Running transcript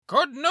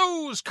Good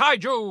news,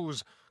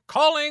 Kaijus!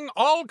 Calling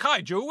All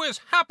Kaiju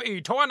is happy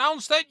to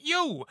announce that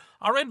you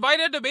are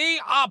invited to be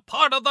a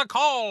part of the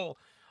call.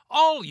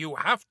 All you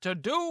have to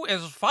do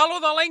is follow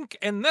the link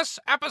in this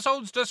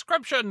episode's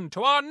description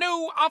to our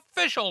new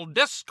official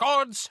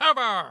Discord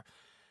server.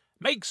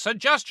 Make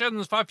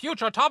suggestions for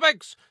future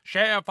topics,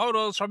 share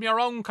photos from your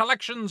own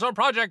collections or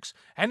projects,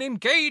 and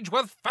engage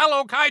with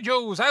fellow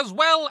Kaijus as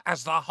well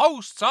as the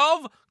hosts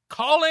of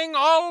Calling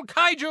All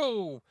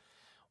Kaiju.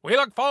 We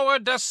look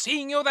forward to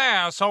seeing you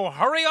there, so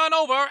hurry on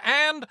over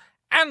and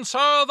answer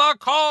the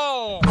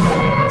call.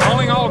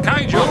 Calling All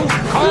Kaiju,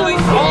 calling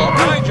all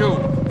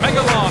Kaiju.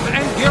 Megalon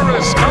and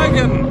Gearus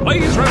Gigan,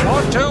 please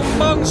report to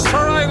Monster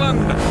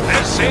Island.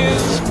 This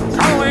is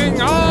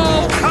Calling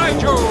All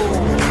Kaiju.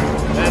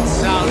 That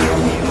sounds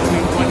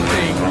like one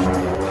thing.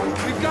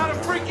 We've got a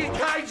freaking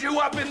kaiju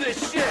up in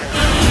this shit!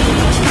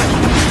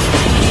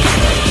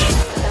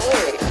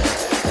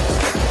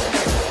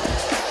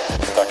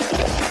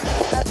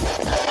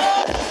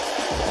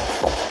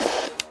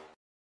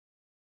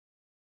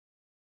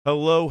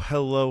 Hello,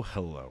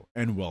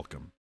 and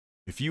welcome.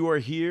 If you are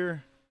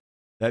here,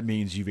 that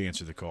means you've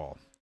answered the call.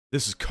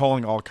 This is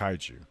Calling All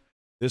Kaiju.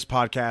 This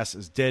podcast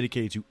is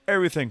dedicated to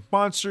everything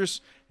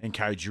monsters and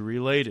kaiju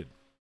related.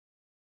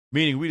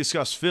 Meaning we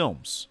discuss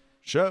films,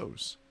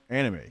 shows,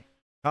 anime,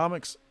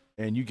 comics,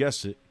 and you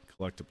guessed it,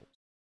 collectibles.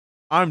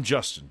 I'm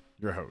Justin,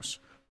 your host,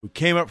 who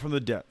came up from the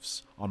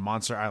depths on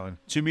Monster Island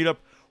to meet up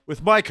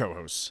with my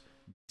co-host,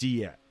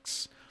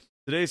 DX.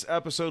 Today's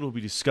episode will be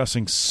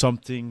discussing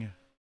something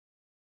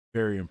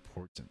very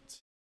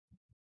important.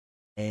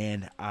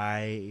 And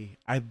I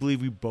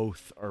believe we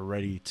both are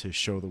ready to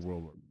show the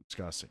world what we're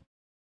discussing.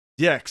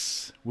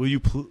 DX, will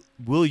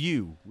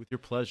you, with your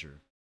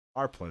pleasure,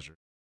 our pleasure,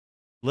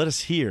 let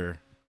us hear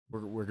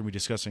what we're going to be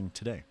discussing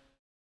today.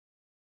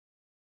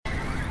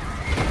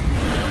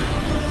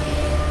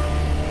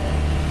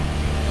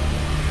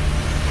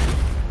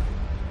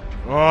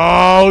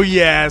 Oh,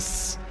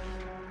 yes.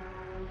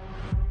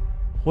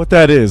 What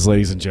that is,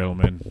 ladies and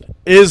gentlemen,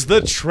 is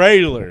the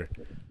trailer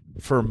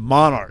for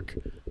Monarch,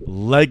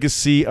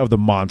 Legacy of the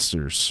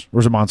Monsters.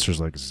 Where's the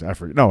Monsters Legacy? I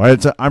forget. No,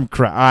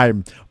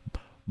 I'm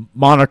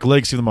Monarch,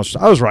 Legacy of the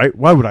Monsters. I was right.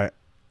 Why would I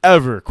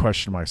ever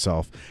question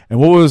myself? And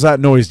what was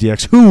that noise,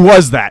 DX? Who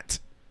was that?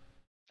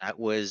 That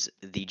was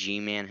the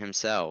G-Man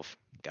himself,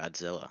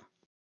 Godzilla.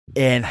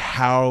 And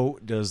how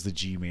does the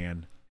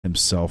G-Man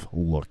himself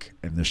look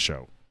in this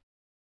show?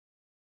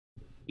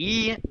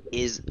 He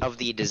is of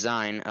the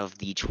design of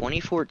the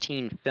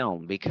 2014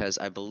 film, because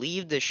I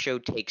believe this show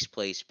takes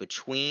place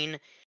between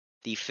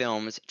the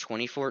films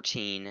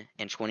 2014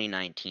 and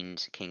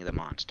 2019's King of the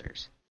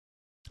Monsters.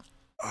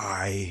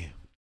 I'm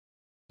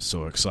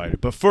so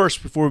excited. But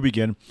first, before we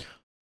begin,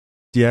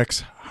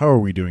 DX, how are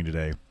we doing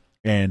today?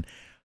 And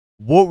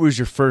what was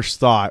your first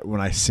thought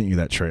when I sent you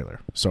that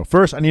trailer? So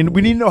first, we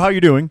need to know how you're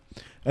doing.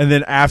 And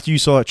then after you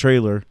saw that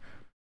trailer,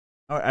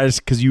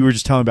 because you were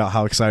just telling about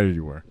how excited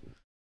you were.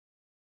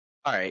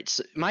 All right,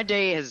 so my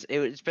day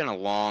it's been a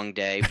long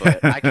day,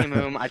 but I came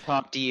home, I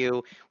talked to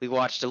you, we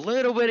watched a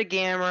little bit of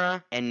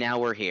Gamera, and now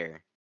we're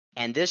here.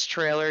 And this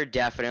trailer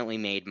definitely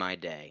made my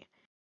day.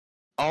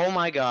 Oh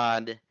my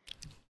god.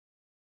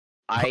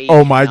 I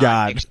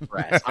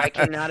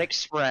cannot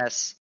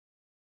express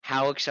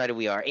how excited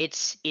we are.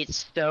 It's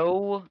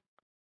so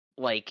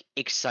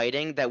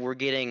exciting that we're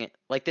getting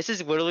this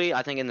is literally,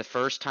 I think, in the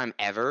first time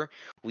ever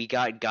we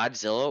got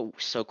Godzilla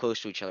so close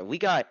to each other. We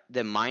got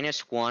the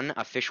 -1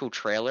 official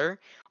trailer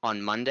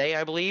on Monday,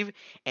 I believe,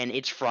 and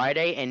it's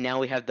Friday, and now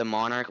we have the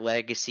Monarch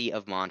Legacy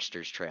of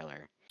Monsters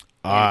trailer.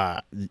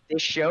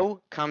 This show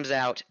comes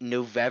out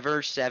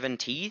November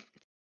 17th,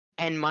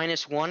 and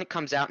 -1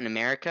 comes out in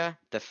America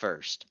the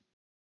 1st.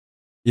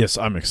 Yes,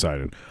 I'm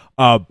excited.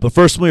 But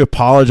first, let me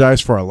apologize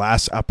for our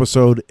last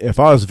episode. If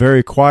I was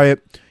very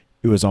quiet,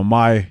 it was on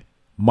my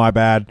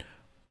bad.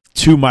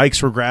 2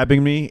 mics were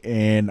grabbing me,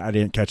 and I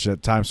didn't catch it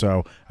at the time.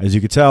 So, as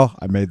you can tell,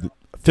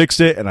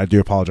 fixed it, and I do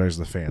apologize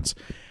to the fans.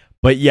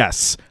 But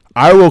yes,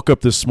 I woke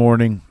up this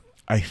morning,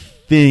 I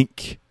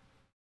think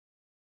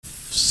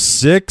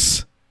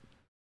 6,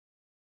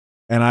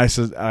 and I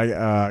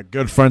said,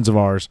 good friends of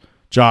ours,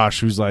 Josh,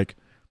 who's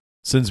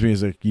sends me,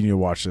 you need to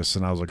watch this,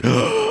 and I was like,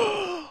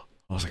 oh,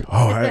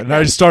 and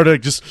I just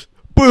started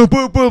boom,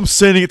 boom, boom,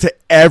 sending it to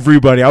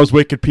everybody. I was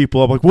waking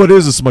people up what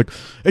is this? I'm like,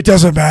 it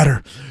doesn't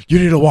matter. You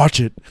need to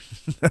watch it.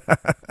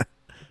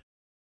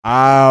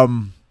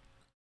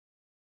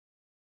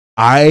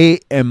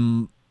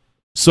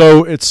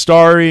 So it's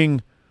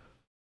starring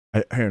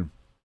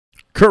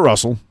Kurt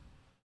Russell.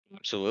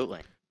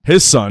 Absolutely.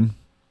 His son.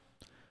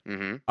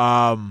 Mm-hmm.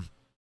 I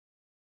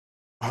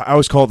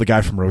always call it the guy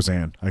from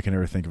Roseanne. I can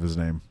never think of his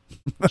name.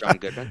 John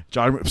Goodman.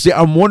 See,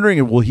 I'm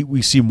wondering,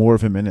 we see more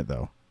of him in it,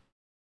 though?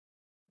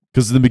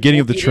 Because in the beginning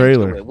of the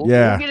trailer, we'll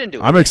get into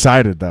it. I'm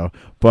excited though.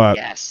 But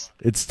yes,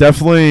 it's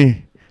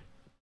definitely,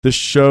 this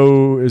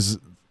show is.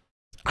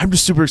 I'm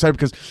just super excited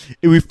because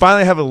we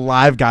finally have a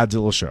live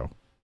Godzilla show,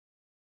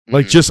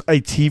 just a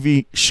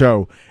TV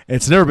show. And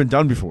it's never been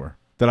done before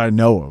that I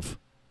know of.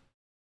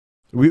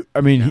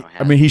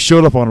 He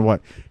showed up on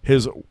what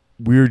his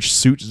weird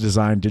suit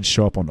design did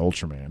show up on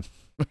Ultraman.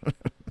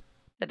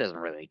 That doesn't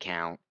really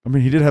count. I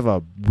mean, he did have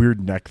a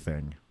weird neck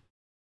thing.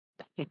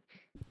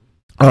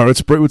 All right,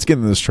 let's get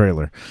into this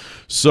trailer.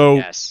 So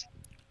Yes.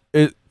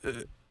 it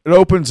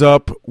opens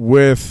up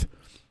with,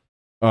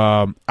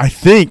 I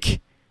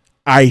think,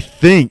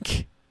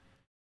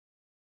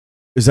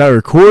 is that a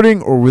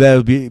recording or would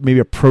that be maybe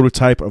a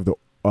prototype of the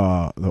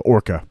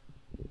orca?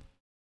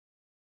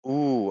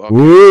 Ooh. Okay.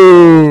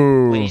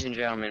 Ooh. Ladies and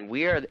gentlemen,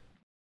 we are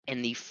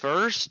in the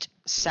first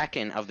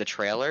second of the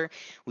trailer.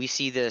 We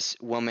see this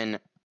woman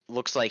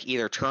looks like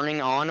either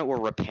turning on or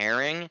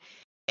repairing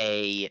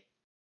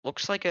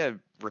looks like a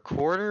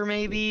recorder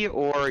maybe,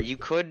 or you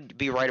could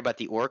be right about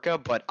the orca,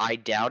 but I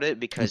doubt it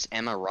because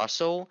Emma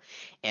Russell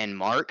and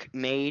Mark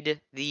made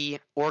the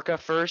orca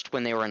first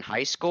when they were in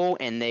high school,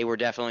 and they were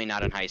definitely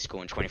not in high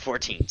school in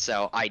 2014,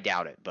 so I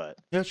doubt it. But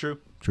yeah, true.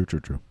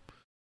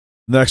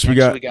 Next we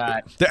got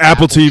the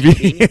Apple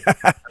TV.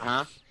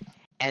 Uh-huh.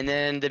 And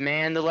then the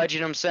man, the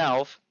legend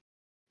himself,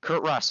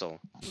 Kurt Russell.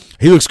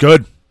 He looks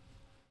good.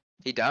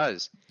 He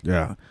does.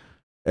 Yeah,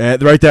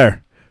 right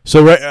there.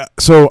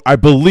 So I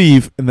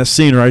believe in the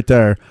scene right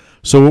there.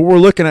 So what we're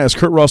looking at is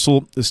Kurt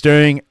Russell is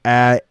staring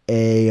at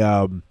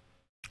a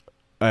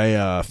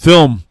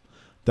film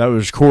that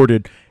was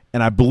recorded,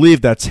 and I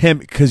believe that's him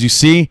because you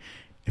see,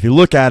 if you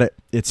look at it,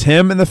 it's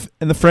him in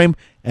the frame.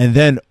 And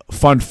then,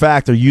 fun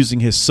fact, they're using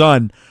his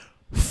son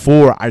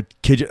for I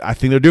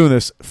think they're doing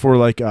this for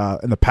like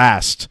in the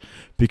past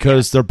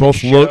because they're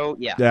both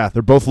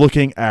they're both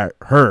looking at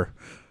her.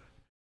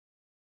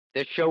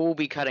 This show will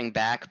be cutting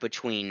back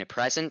between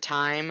present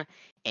time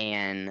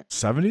and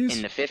 70s?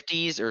 in the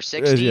 50s or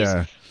 60s.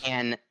 Yeah.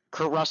 And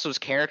Kurt Russell's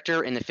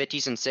character in the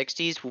 50s and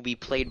 60s will be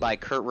played by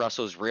Kurt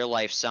Russell's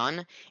real-life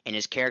son, and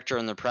his character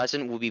in the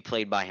present will be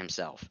played by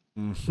himself.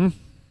 Mm-hmm.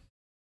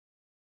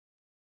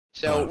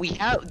 So we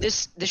have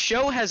this. The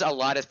show has a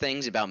lot of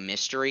things about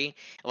mystery.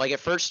 Like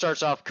it first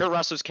starts off, Kurt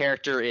Russell's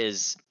character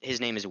his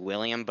name is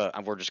William,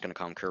 but we're just gonna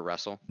call him Kurt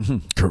Russell.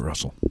 Kurt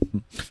Russell.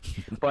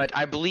 But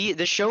I believe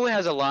the show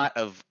has a lot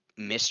of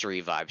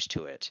mystery vibes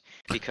to it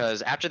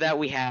because after that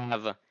we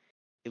have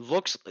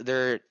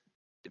they're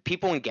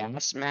people in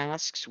gas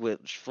masks,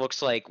 which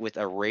looks like with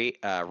a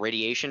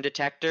radiation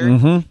detector,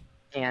 Mm-hmm.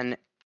 and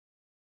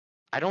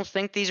I don't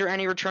think these are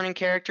any returning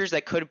characters.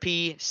 That could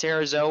be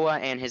Sarazoa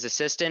and his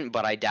assistant,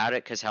 but I doubt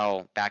it because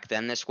how back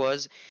then this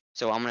was.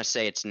 So I'm going to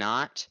say it's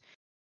not.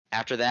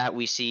 After that,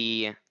 we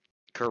see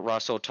Kurt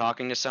Russell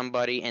talking to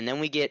somebody, and then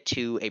we get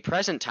to a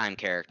present time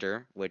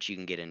character, which you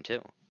can get into.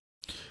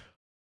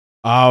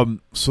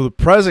 So the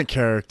present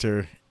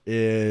character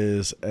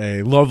is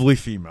a lovely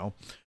female,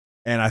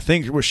 and I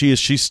think what she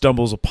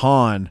stumbles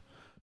upon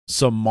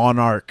some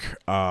Monarch,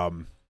 what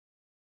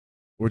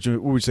would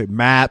you say,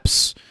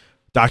 maps,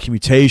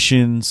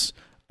 documentations,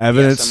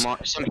 evidence. Yeah,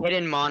 some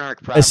hidden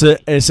Monarch property.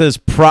 It says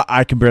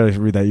I can barely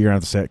read that. You're gonna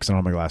have to say it because I don't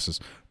have my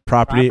glasses.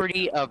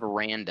 Property of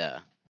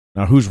Randa.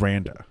 Now, who's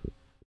Randa?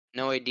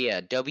 No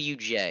idea.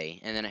 WJ,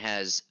 and then it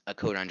has a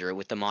code under it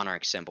with the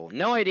Monarch symbol.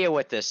 No idea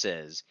what this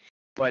is.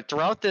 But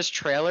throughout this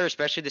trailer,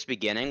 especially this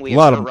beginning, we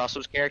have Kurt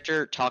Russell's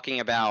character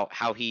talking about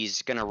how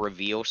he's going to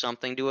reveal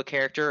something to a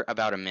character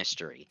about a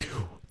mystery.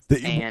 Go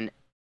ahead.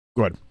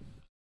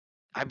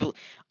 I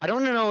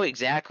don't know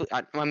exactly.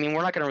 I mean,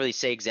 we're not going to really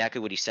say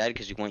exactly what he said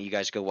because we want you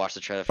guys to go watch the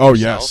trailer for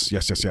yourself.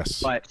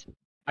 Yes. But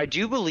I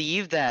do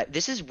believe that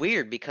this is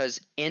weird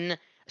because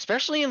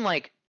especially in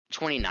like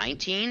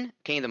 2019,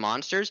 King of the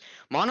Monsters,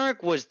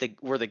 Monarch were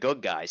the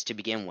good guys to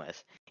begin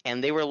with.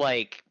 And they were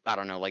like, I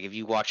don't know, like if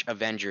you watch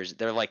Avengers,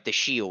 they're like the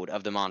shield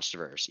of the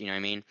Monsterverse, you know what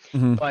I mean?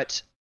 Mm-hmm.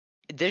 But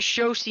this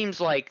show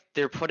seems like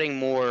they're putting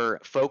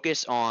more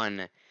focus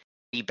on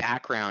the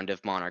background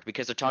of Monarch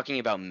because they're talking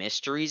about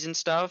mysteries and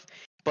stuff.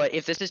 But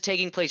if this is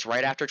taking place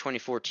right after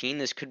 2014,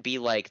 this could be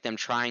like them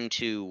trying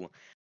to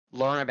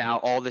learn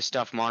about all the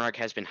stuff Monarch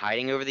has been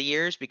hiding over the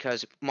years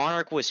because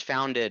Monarch was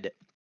founded,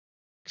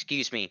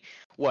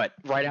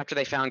 right after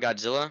they found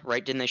Godzilla,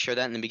 right? Didn't they show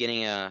that in the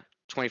beginning of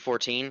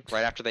 2014,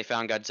 right after they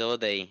found Godzilla,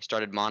 they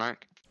started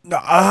Monarch.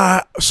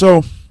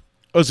 So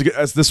this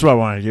is what I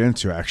wanted to get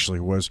into.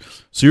 Actually,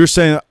 so you're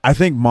saying I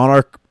think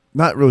Monarch,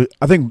 not really.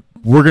 I think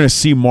we're gonna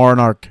see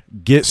Monarch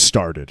get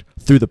started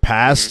through the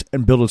past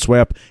and build its way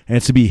up, and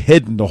it's to be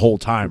hidden the whole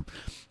time.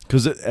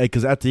 Because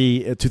at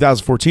the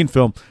 2014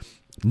 film,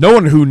 no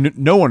one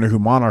knew who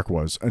Monarch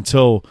was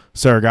until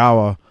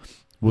Saragawa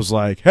was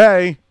like,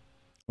 "Hey."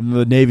 And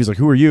the Navy's like,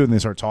 "Who are you?" And they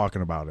start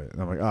talking about it.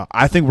 And I'm like, "Oh,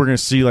 I think we're going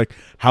to see like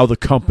how the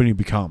company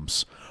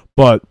becomes."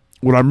 But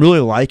what I'm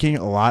really liking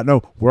a lot,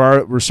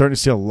 we're starting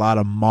to see a lot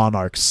of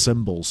Monarch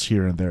symbols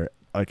here and there,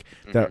 like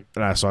that.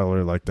 And so I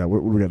really like that. What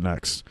do we got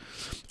next?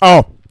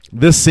 Oh,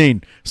 this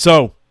scene.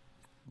 So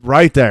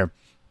right there,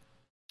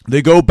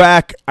 they go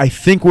back. I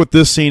think what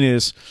this scene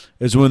is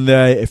when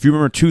if you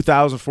remember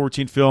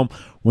 2014 film,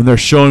 when they're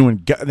showing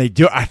when they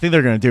do. I think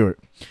they're going to do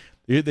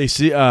it. They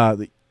see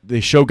they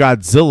show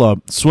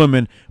Godzilla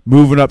swimming,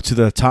 moving up to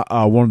the top,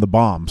 one of the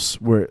bombs.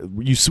 Where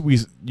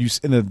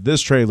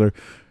this trailer,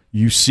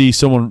 you see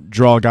someone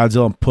draw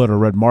Godzilla and put a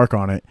red mark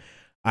on it.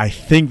 I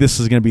think this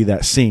is going to be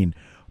that scene.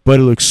 But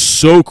it looks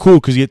so cool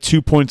because you get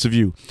 2 points of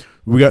view.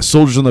 We got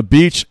soldiers on the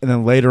beach, and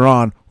then later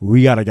on,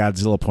 we got a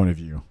Godzilla point of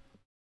view.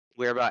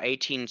 We're about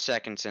 18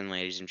 seconds in,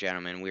 ladies and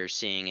gentlemen. We're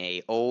seeing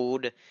a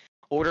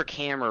older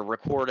camera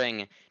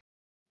recording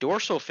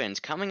dorsal fins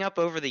coming up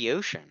over the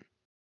ocean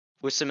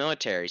with some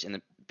militaries and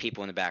the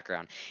people in the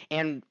background.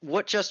 And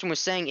what Justin was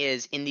saying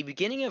is, in the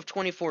beginning of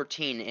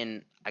 2014,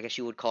 in I guess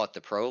you would call it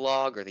the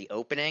prologue or the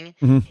opening,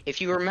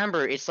 if you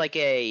remember, it's like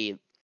a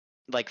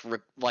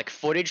like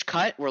footage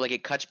cut where like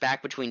it cuts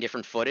back between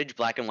different footage,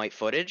 black and white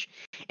footage,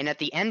 and at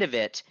the end of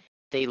it,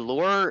 they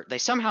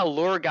somehow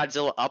lure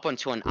Godzilla up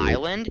onto an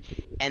island,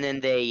 and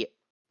then they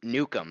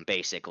nuke him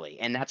basically,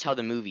 and that's how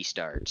the movie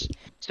starts.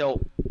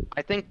 So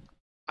I think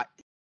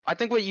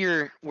what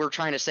we're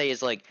trying to say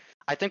is like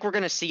I think we're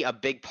gonna see a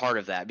big part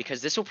of that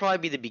because this will probably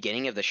be the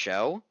beginning of the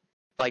show,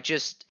 like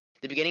just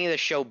the beginning of the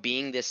show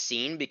being this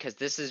scene because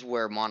this is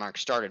where Monarch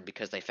started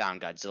because they found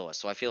Godzilla.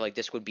 So I feel like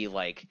this would be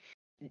like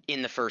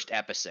in the first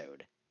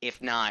episode,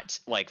 if not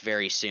like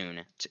very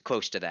soon,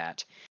 close to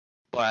that.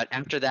 But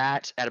after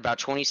that, at about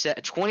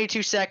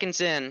 22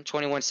 seconds in,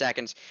 21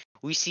 seconds,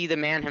 we see the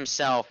man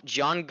himself,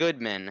 John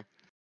Goodman,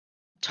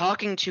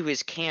 talking to the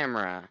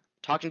camera,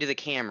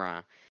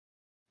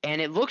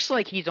 and it looks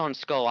like he's on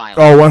Skull Island.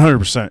 Oh,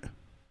 100%.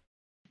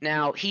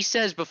 Now, he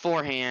says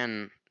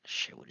beforehand,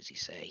 shit, what does he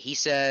say? He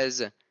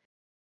says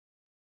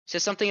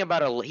something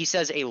about he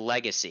says a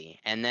legacy,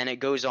 and then it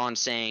goes on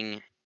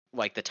saying,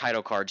 like the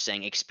title card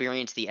saying,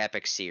 experience the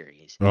epic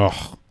series.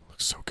 Oh,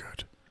 looks so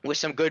good. With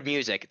some good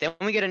music. Then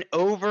we get an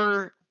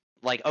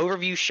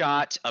overview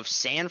shot of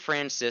San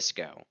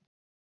Francisco.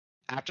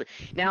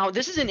 Now,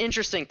 this is an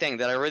interesting thing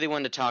that I really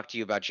wanted to talk to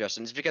you about,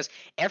 Justin, is because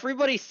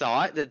everybody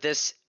thought that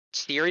this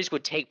series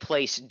would take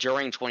place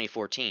during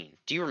 2014.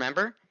 Do you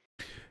remember?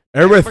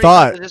 Everybody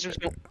thought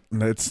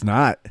it's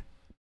not.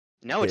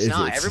 No, it's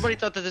not. Everybody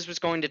thought that this was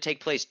going to take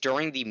place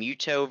during the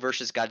Muto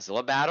versus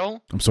Godzilla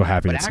battle. I'm so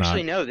happy it's not. But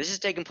actually, no, this is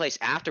taking place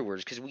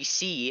afterwards because we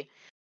see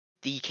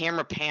the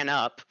camera pan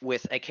up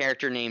with a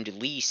character named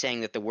Lee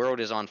saying that the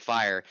world is on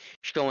fire,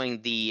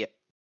 showing the...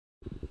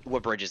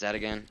 What bridge is that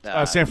again?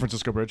 San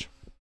Francisco Bridge.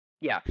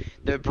 Yeah,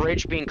 the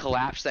bridge being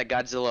collapsed that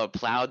Godzilla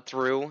plowed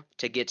through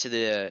to get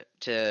to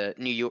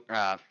New York,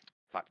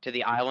 to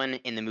the island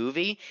in the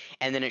movie,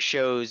 and then it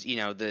shows,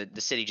 the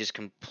city just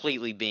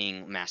completely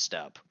being messed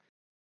up.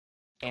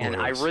 And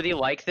I really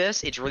like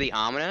this. It's really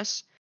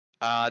ominous.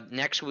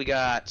 Next, we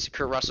got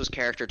Kurt Russell's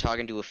character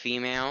talking to a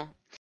female,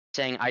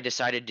 saying, I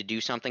decided to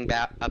do something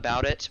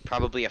about it.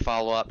 Probably a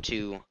follow-up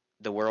to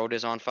The World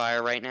is on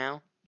Fire right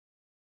now.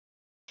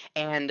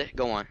 And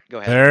go ahead.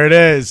 There it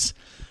is.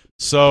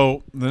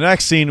 So the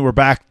next scene, we're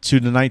back to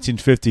the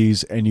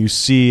 1950s, and you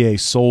see a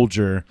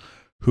soldier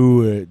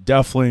who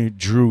definitely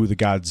drew the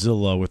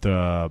Godzilla with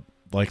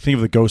think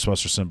of the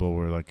Ghostbuster symbol,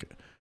 where like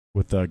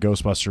with the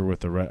Ghostbuster with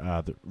the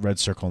red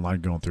circle and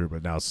line going through,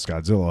 but now it's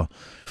Godzilla,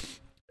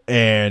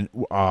 and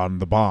on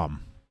the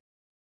bomb.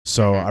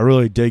 So I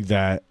really dig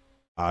that.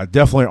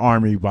 Definitely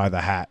Army by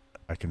the hat,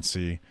 I can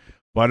see.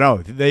 But no,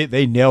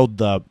 they nailed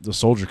the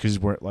soldier because he's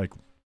wearing, like,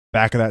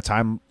 back at that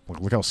time,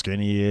 like, look how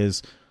skinny he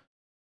is.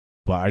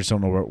 But I just don't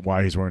know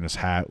why he's wearing this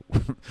hat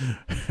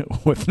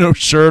with no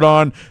shirt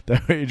on.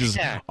 That way, just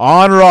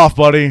on or off,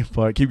 buddy.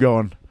 But keep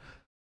going.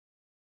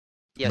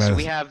 Yeah, so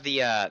we have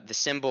the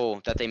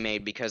symbol that they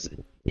made because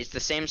it's the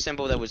same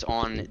symbol that was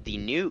on the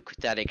nuke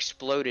that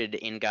exploded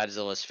in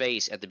Godzilla's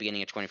face at the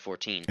beginning of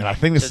 2014. And I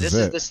think this is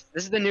it. This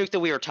is the nuke that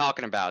we were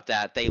talking about,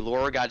 that they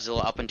lure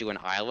Godzilla up into an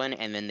island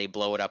and then they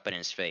blow it up in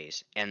his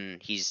face.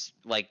 And he's,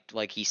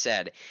 like he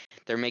said,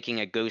 they're making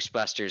a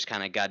Ghostbusters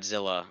kind of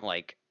Godzilla,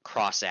 like,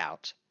 cross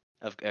out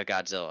of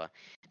Godzilla.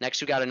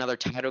 Next, we got another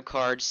title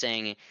card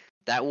saying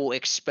that will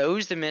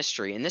expose the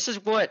mystery. And this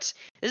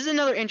is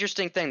another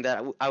interesting thing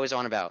that I was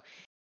on about.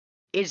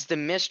 Is the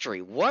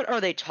mystery. What are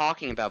they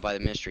talking about by the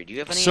mystery? Do you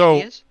have any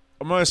ideas?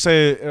 I'm going to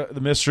say the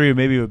mystery of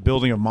maybe a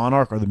building of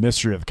Monarch, or the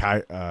mystery of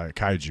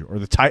Kaiju, or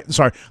the Titan.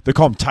 Sorry, they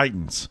call them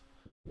Titans.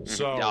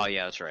 So, oh,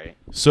 yeah, that's right.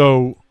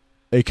 So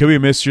it could be a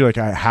mystery, like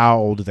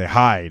how did they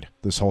hide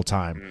this whole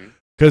time?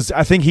 Because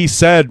I think he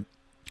said,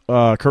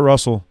 Kurt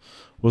Russell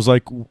was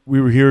like,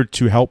 we were here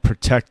to help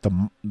protect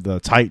the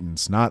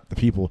Titans, not the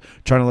people,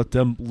 trying to let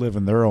them live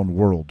in their own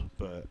world.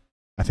 But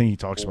I think he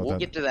talks about that. We'll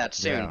get to that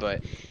soon,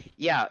 but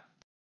yeah.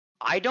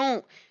 I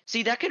don't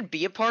see that could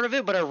be a part of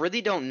it, but I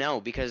really don't know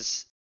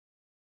because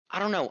I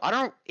don't know.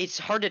 It's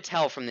hard to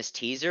tell from this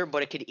teaser,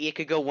 but it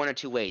could go one of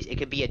two ways. It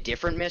could be a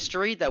different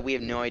mystery that we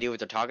have no idea what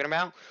they're talking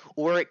about,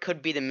 or it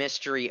could be the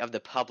mystery of the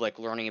public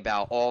learning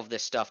about all of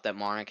this stuff that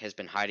Monarch has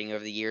been hiding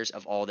over the years,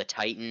 of all the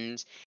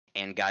Titans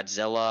and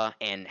Godzilla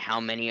and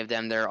how many of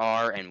them there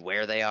are and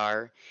where they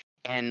are.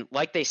 And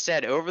like they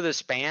said, over the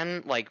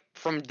span, like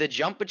from the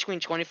jump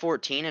between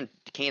 2014 and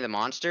King of the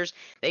Monsters,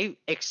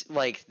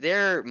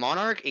 their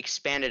Monarch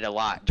expanded a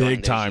lot during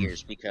those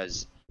years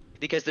because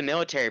the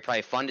military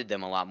probably funded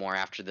them a lot more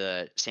after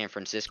the San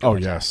Francisco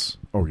attack.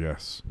 Oh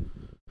yes.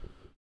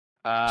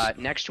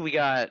 Next we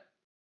got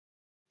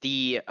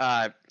the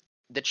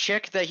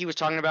chick that he was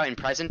talking about in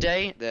present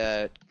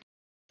day,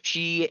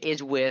 she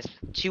is with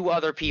two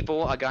other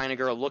people, a guy and a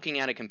girl, looking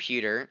at a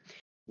computer,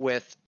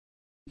 with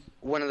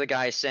one of the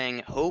guys saying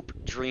 "hope,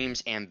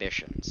 dreams,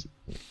 ambitions."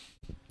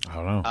 I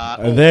don't know. Oh,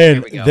 and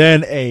here we go.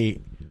 then a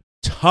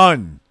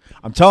ton.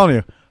 I'm telling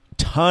you,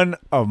 ton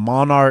of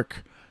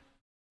Monarch.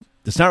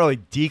 It's not really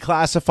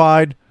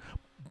declassified,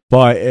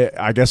 but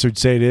I guess we'd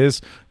say it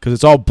is because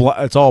it's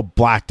all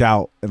blacked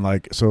out and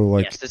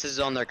Yes, this is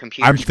on their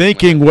computer. I'm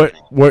thinking what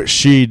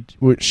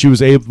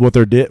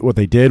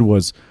they did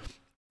was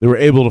they were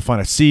able to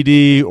find a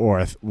CD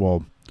or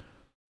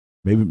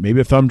maybe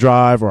a thumb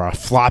drive or a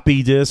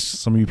floppy disk.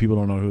 Some of you people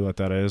don't know who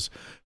that is,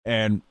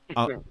 and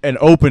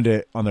opened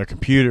it on their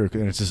computer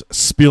and it's just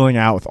spilling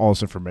out with all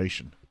this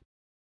information.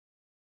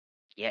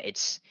 Yeah,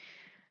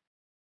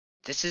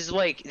 this is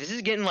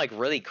getting like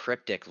really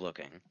cryptic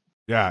looking.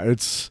 Yeah,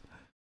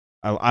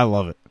 I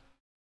love it.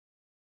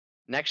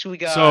 Next we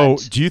got. So,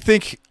 do you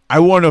think? I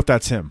want to know if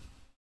that's him.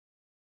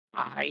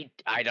 I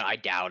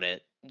doubt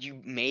it.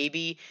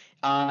 Maybe.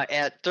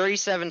 At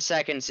 37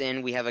 seconds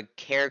in, we have a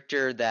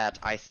character that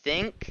I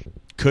think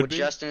Could what be.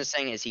 Justin is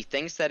saying is he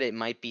thinks that it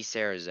might be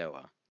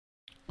Sarazoa.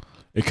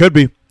 It could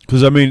be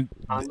because I mean,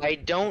 I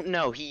don't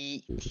know.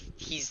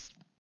 He's.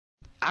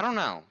 I don't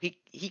know.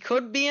 He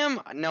could be him.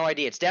 No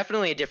idea. It's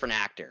definitely a different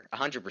actor.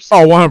 100%.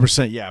 oh,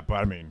 100%. Yeah, but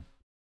I mean,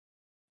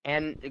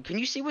 And can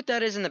you see what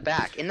that is in the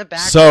back? In the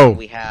back, So-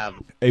 we have.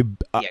 yeah, go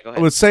I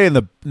ahead. would say in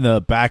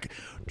the back. Do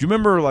you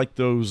remember like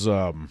those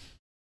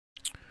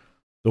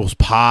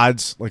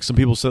pods? Like some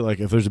people said, like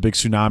if there's a big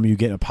tsunami, you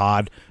get in a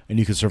pod and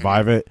you can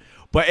survive it.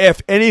 But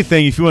if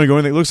anything, if you want to go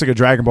in, it looks like a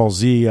Dragon Ball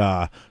Z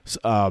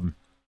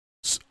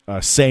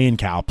Saiyan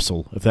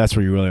capsule. If that's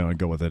where you really want to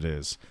go with it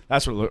is.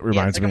 That's what it Yeah,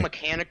 reminds it's like me. a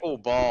mechanical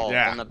ball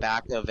Yeah. on the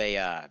back of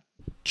a.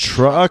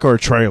 Truck or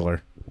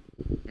trailer.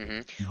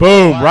 Mhm.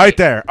 Boom! Alright. Right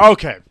there.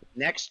 Okay.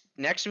 Next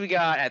we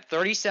got at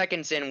 30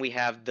 seconds in, we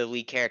have the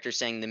lead character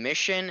saying the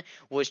mission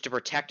was to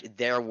protect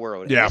their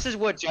world. And Yeah. this is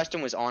what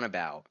Justin was on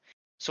about.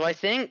 So I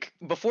think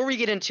before we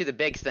get into the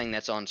big thing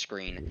that's on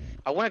screen,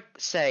 I want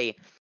to say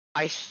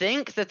I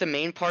think that the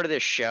main part of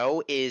this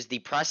show is the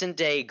present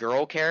day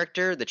girl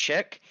character, the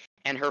chick,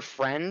 and her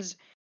friends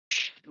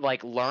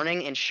like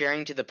learning and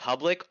sharing to the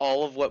public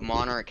all of what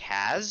Monarch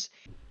has.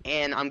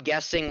 And I'm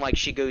guessing like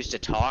she goes to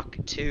talk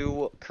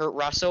to Kurt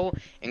Russell,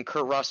 and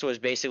Kurt Russell is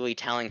basically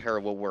telling her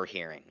what we're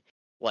hearing.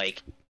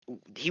 Like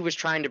he was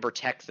trying to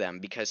protect them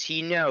because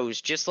he knows,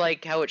 just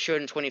like how it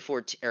showed in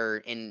 2014 or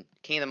in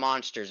King of the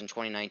Monsters in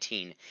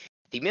 2019,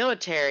 the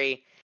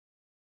military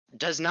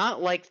does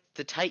not like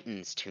the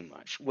Titans too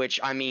much. Which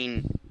I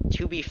mean,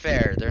 to be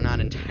fair, they're not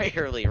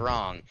entirely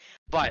wrong.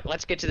 But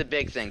let's get to the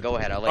big thing. Go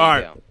ahead, I'll let All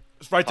you right. go.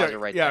 It's right Pause there. it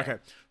right yeah. there.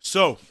 Okay.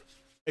 So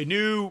a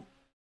new.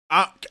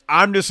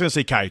 I'm just gonna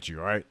say kaiju.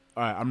 All right.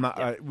 All right. I'm not.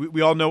 Yeah.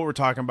 We all know what we're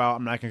talking about.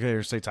 I'm not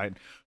gonna say Titan.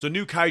 So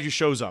new kaiju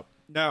shows up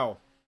now.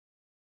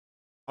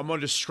 I'm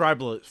gonna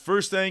describe it.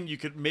 First thing you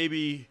could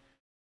maybe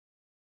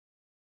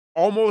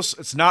almost.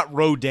 It's not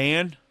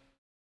Rodan,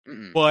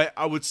 Mm-mm. but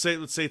I would say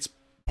let's say it's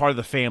part of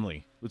the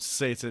family. Let's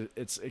say it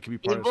could be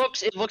part of.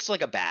 It looks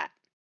like a bat.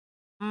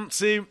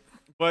 See,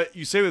 but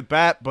you say with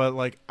bat, but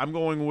like I'm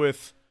going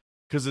with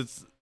because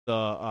it's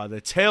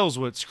the tail's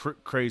what's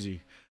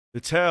crazy. The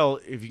tail,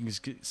 if you can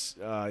just get,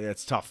 yeah,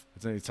 it's tough.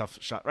 It's a tough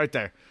shot right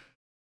there.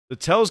 The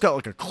tail's got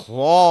like a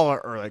claw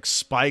or like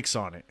spikes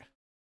on it.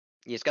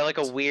 Yeah, it's got like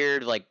a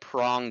weird, like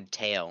pronged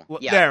tail.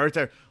 Yeah, There, right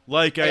there,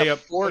 like a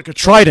fork, like a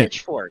trident.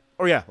 pitchfork.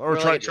 Oh yeah, Or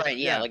like trident. a trident.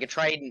 Yeah, like a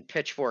trident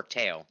pitchfork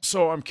tail.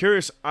 So I'm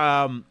curious.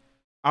 I'm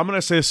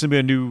gonna say this is gonna be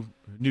a new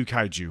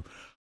kaiju.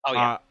 Oh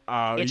yeah,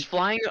 it's Y-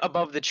 flying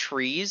above the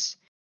trees,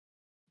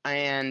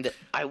 and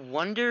I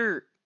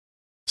wonder.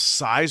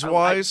 size Oh,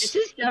 wise, this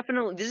is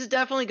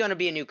definitely going to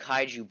be a new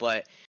kaiju,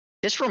 but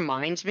this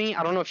reminds me.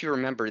 I don't know if you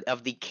remember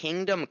of the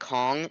Kingdom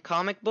Kong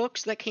comic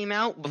books that came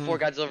out before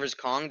Godzilla vs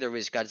Kong. There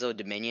was Godzilla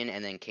Dominion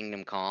and then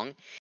Kingdom Kong.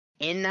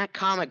 In that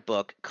comic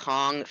book,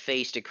 Kong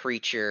faced a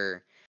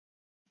creature.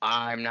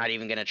 I'm not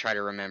even going to try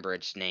to remember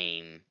its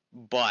name,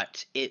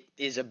 but it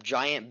is a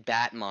giant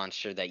bat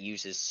monster that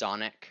uses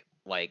sonic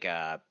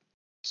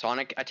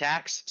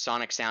attacks,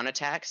 sonic sound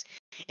attacks.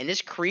 And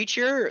this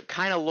creature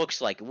kind of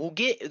looks like we'll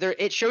get there.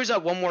 It shows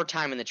up one more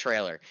time in the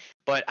trailer,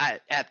 but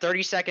at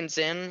 38 seconds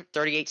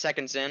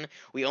in,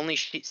 we only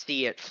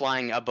see it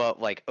flying above,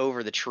 like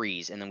over the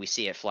trees, and then we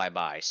see it fly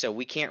by. So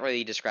we can't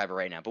really describe it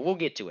right now, but we'll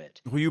get to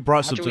it. well, you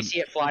brought After we something. see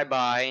it fly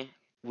by,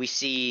 we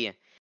see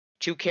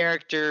two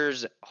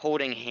characters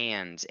holding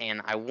hands,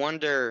 and I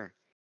wonder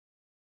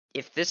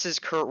if this is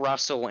Kurt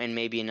Russell and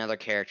maybe another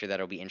character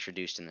that'll be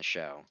introduced in the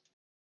show.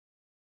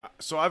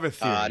 So I have a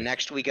theory.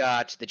 Next, we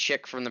got the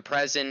chick from the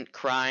present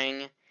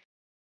crying.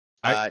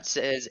 It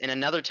says in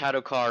another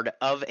title card,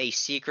 "of a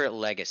secret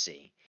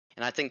legacy,"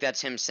 and I think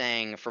that's him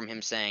saying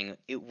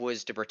it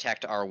was to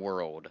protect our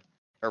world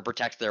or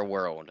protect their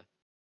world.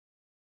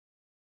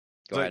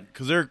 Go ahead.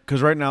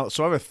 Because right now,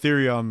 so I have a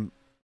theory on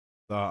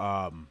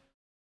the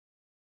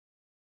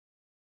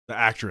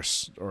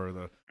actress or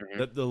the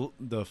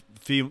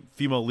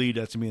female lead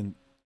that's gonna be in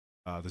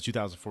the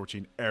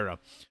 2014 era.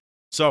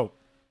 So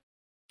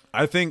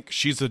I think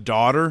she's the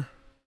daughter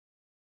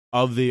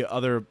of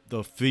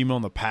the female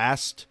in the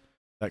past,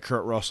 that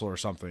Kurt Russell or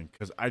something.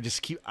 Because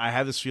I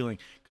have this feeling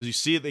because you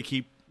see it, they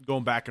keep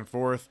going back and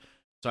forth.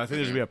 So I think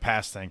there's gonna be a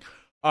past thing.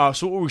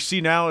 So what we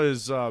see now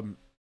is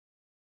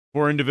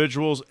 4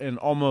 individuals in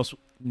almost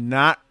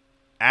not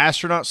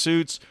astronaut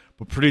suits,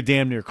 but pretty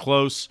damn near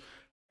close.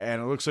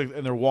 And it looks like,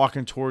 and they're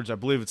walking towards, I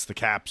believe it's the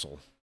capsule.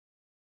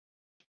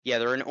 Yeah,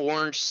 they're in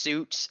orange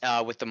suits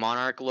with the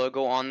Monarch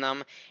logo on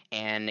them,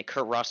 and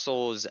Kurt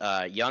Russell's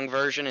young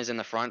version is in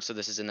the front, so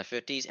this is in the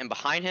 50s. And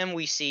behind him,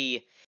 we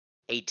see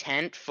a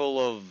tent full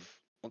of,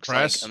 looks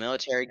Press. like a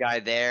military guy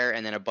there,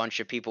 and then a bunch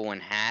of people in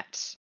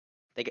hats.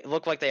 They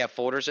look like they have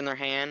folders in their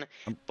hand,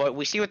 but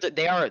we see what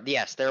they are.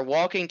 Yes, they're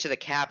walking to the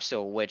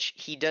capsule, which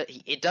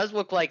it does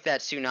look like that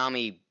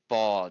tsunami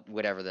ball,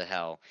 whatever the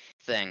hell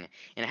thing,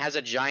 and it has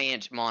a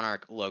giant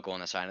Monarch logo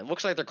on the side. It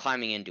looks like they're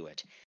climbing into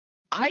it.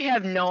 I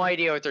have no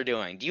idea what they're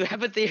doing. Do you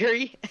have a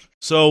theory?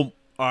 So,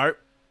 all right,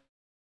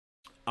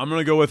 I'm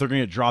gonna go with they're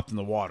gonna get dropped in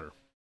the water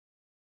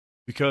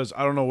because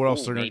I don't know what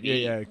else they're gonna.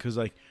 Yeah, because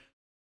like,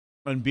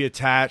 and be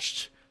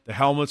attached the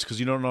helmets because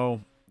you don't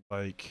know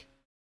like.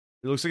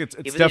 It looks like it's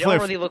definitely. They don't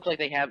really look like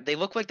they have. They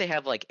look like they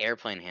have like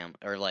airplane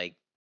or like.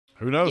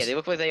 Who knows? Yeah, they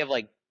look like they have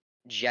like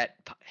jet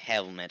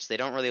helmets. They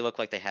don't really look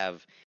like they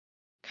have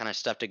kind of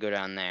stuff to go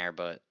down there,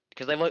 but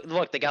because they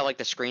look, they got like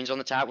the screens on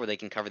the top where they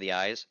can cover the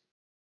eyes.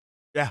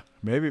 Yeah,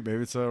 maybe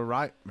it's a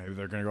rocket. Maybe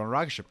they're gonna go on a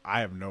rocket ship.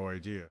 I have no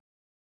idea.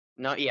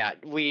 No, yeah,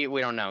 we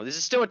don't know. This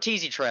is still a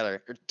teaser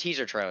trailer,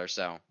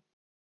 so.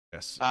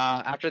 Yes.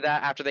 After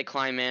that, after they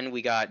climb in,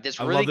 we got this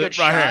I really love it good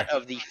right shot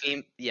of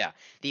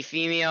the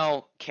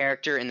female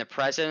character in the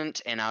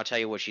present, and I'll tell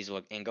you what she's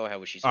looking. And go ahead,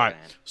 what she's All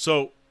looking right. at.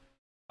 So,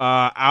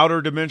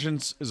 outer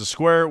dimensions is a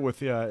square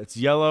with it's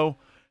yellow,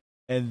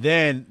 and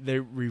then they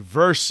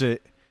reverse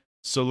it,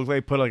 so it looks like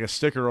they put like a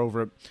sticker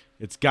over it.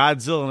 It's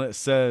Godzilla, and it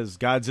says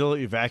Godzilla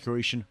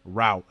evacuation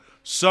route.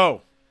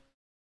 So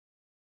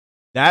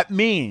that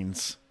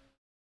means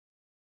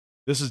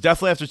this is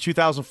definitely after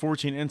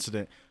 2014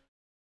 incident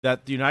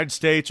that the United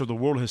States or the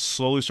world has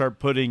slowly started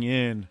putting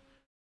in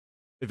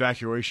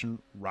evacuation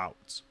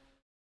routes.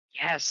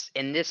 Yes,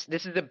 and this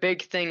is a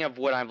big thing of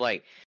what I'm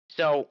like.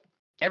 So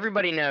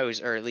everybody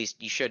knows, or at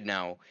least you should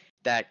know,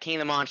 that King of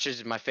the Monsters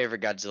is my favorite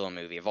Godzilla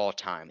movie of all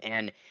time.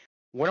 And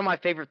one of my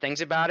favorite things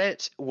about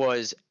it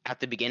was at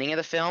the beginning of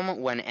the film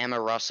when Emma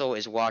Russell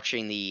is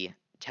watching the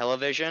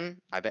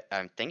television. I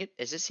think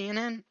is it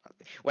CNN?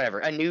 Whatever,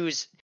 a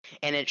news,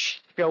 and it's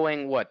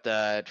showing what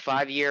the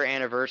 5-year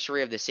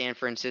anniversary of the San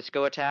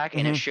Francisco attack,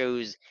 and it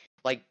shows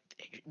like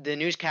the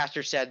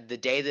newscaster said the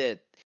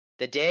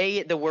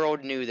day the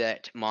world knew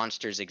that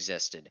monsters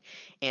existed.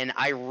 And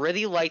I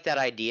really like that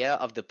idea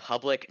of the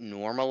public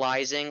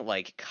normalizing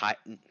like I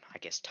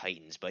guess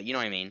Titans, but you know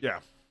what I mean? Yeah.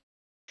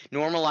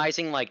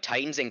 Normalizing like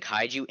Titans and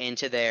kaiju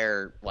into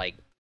their like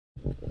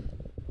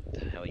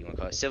the hell you want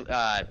to call it? So,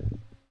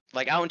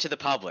 like out into the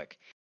public.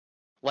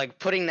 Like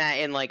putting that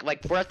in like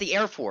we're at the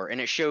airport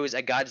and it shows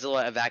a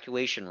Godzilla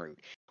evacuation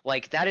route.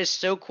 Like that is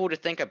so cool to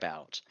think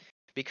about.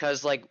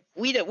 Because like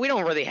we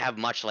don't really have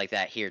much like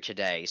that here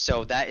today,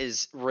 so that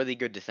is really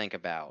good to think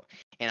about,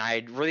 and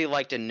I'd really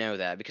like to know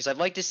that because I'd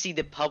like to see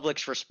the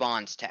public's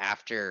response to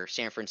after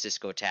San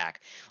Francisco attack,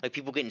 like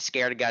people getting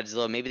scared of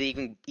Godzilla. Maybe they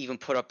can even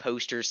put up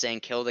posters saying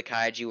 "kill the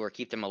kaiju" or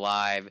 "keep them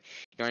alive."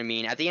 You know what I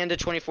mean? At the end of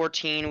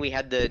 2014, we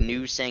had the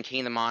news saying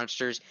 "King of the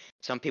Monsters."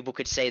 Some people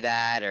could say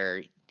that,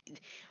 or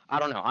I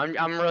don't know.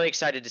 I'm really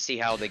excited to see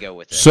how they go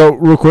with it. So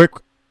real quick,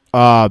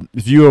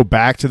 if you go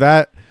back to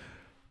that.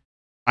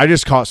 I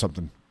just caught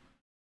something.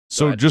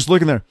 So just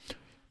looking there,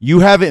 you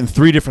have it in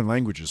 3 different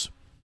languages.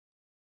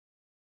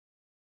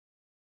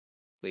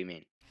 What do you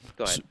mean?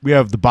 Go ahead. So we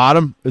have the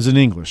bottom is in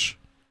English.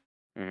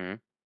 Mm-hmm.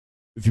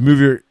 If you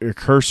move your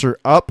cursor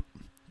up,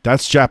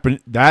 that's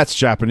Japanese.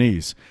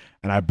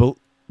 And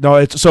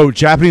it's so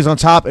Japanese on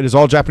top. It is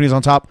all Japanese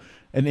on top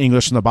and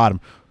English on the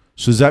bottom.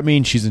 So does that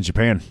mean she's in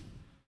Japan?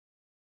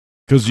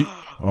 Because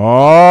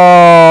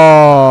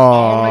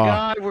Oh my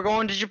God, we're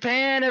going to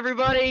Japan,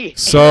 everybody!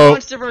 So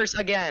Monsterverse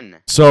again.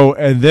 So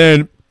and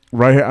then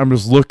right here, I'm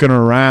just looking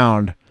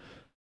around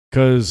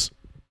because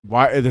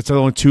why? That's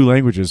only 2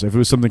 languages. If it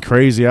was something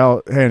crazy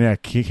out, hey,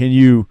 can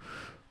you?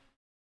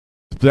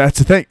 That's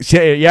the thing.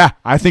 Yeah,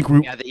 I think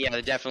we. Yeah,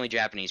 they're definitely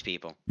Japanese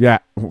people. Yeah,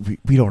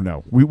 we don't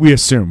know. We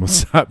assume.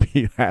 Let's not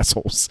be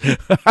assholes.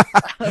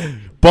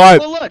 But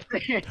well, look.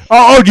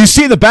 do you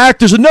see in the back?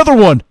 There's another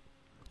one.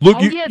 Look,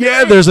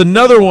 there's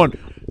another one.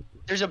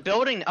 There's a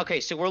building. Okay,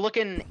 so we're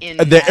looking in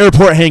the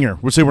airport hangar.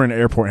 We'll say we're in an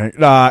airport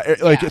hangar.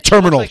 Like a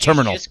terminal. Like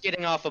terminal. She's just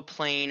getting off a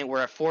plane.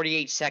 We're at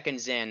 48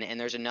 seconds in, and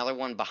there's another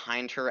one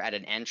behind her at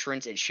an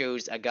entrance. It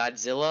shows a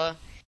Godzilla,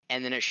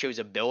 and then it shows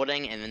a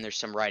building, and then there's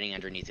some writing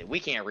underneath it. We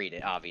can't read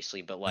it,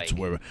 obviously, but like.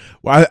 Well,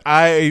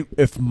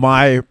 if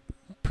my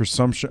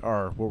presumption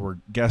or what we're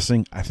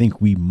guessing, I think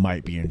we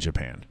might be in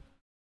Japan.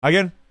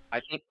 Again.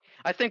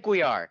 I think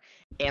we are.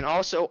 And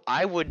also,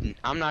 I'm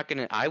not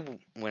gonna. I want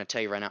to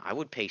tell you right now. I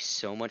would pay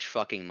so much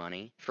fucking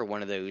money for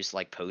one of those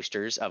like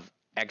posters of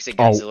Exit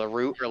Oh, Godzilla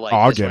route or like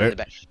I'll this get one in it. the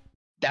back.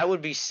 That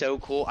would be so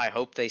cool. I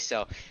hope they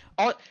sell.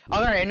 Oh,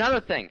 all right. Another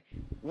thing.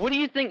 What do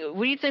you think?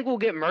 What do you think we'll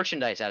get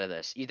merchandise out of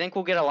this? You think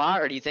we'll get a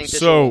lot, or do you think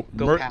this will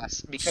go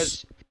past?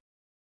 Because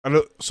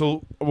let's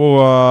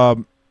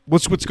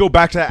go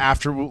back to that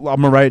after. I'm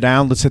gonna write it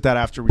down. Let's hit that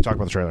after we talk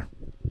about the trailer.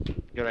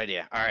 good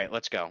idea. All right,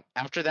 let's go.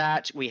 After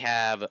that, we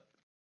have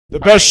The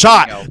best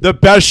shot. here we go. The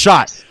best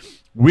shot.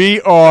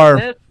 We are.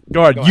 This-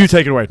 Go ahead. Go You ahead.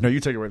 take it away. No,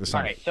 you take it away this All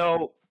time. right,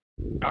 so.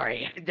 All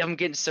right, I'm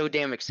getting so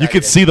damn excited.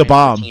 could at see the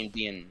bomb. 2014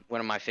 being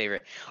one of my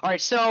favorite. All right,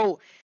 so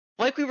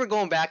like we were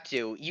going back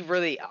to, you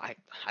really, I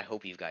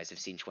hope you guys have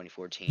seen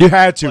 2014. You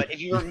had to. But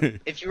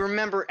if you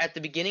remember at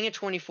the beginning of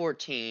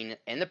 2014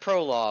 in the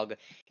prologue,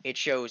 it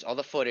shows all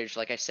the footage,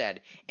 like I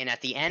said, and at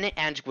the end it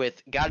ends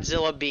with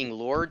Godzilla being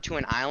lured to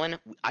an island.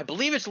 I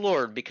believe it's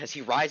lured because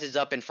he rises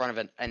up in front of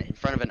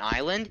an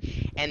island,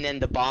 and then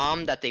the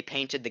bomb that they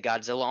painted the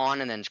Godzilla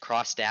on and then is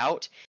crossed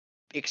out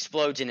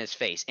explodes in his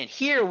face. And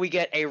here we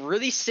get a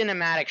really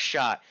cinematic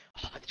shot.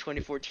 Oh, the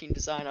 2014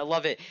 design, I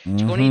love it.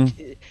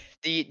 I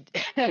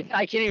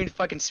can't even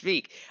fucking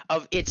speak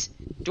of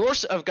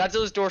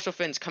Godzilla's dorsal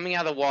fins coming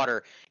out of the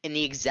water in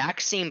the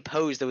exact same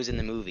pose that was in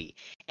the movie.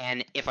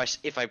 And if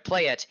I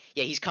play it,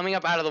 yeah, he's coming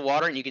up out of the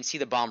water and you can see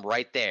the bomb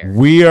right there.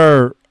 We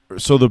are.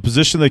 So the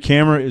position of the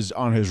camera is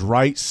on his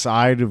right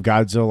side of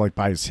Godzilla, like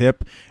by his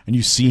hip, and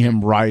you see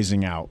him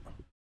rising out.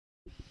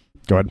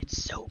 Go ahead.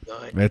 It's so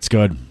good. It's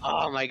good.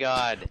 Oh my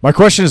god. My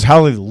question is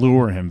how they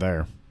lure him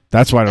there.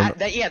 That's why I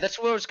don't. Yeah, that's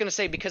what I was gonna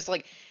say because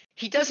like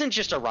he doesn't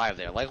just arrive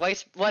there. Like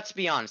let's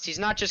be honest, he's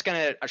not just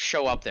gonna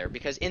show up there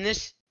because in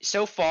this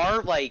so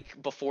far, like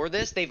before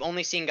this, they've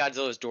only seen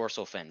Godzilla's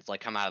dorsal fins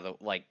like come out of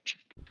the like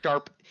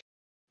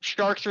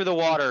shark through the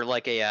water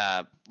like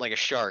a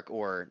shark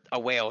or a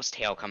whale's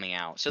tail coming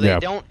out. So they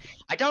don't.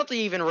 I don't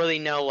even really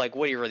know like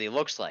what he really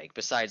looks like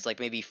besides like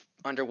maybe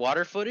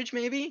underwater footage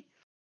maybe.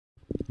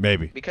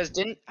 Maybe. Because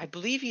didn't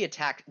he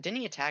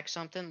attack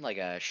something like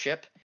a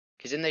ship?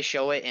 Because didn't they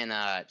show it in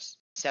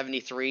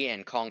 73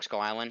 in Kong Skull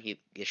Island? He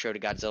showed a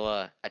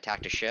Godzilla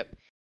attacked a ship.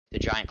 The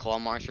giant claw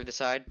marks through the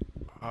side.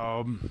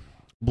 I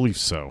believe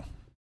so.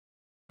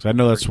 'Cause I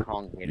know that's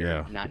Kong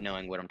hater, not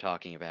knowing what I'm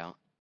talking about.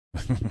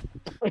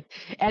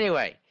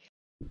 Anyway,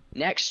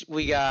 next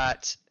we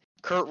got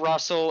Kurt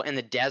Russell in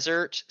the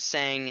desert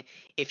saying,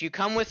 "If you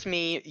come with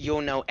me,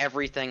 you'll know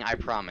everything, I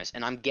promise."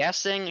 And I'm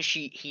guessing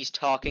he's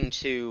talking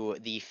to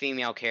the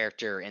female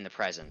character in the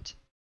present.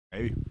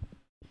 Maybe.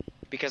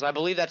 Because I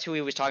believe that's who he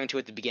was talking to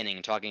at the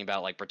beginning, talking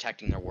about like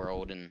protecting their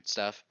world and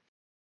stuff.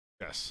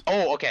 Yes.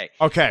 Oh, okay.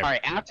 Okay. All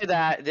right. After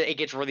that, it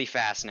gets really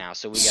fast now.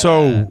 So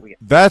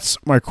that's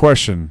my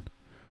question.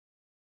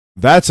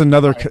 That's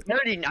another.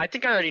 I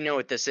think I already know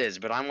what this is,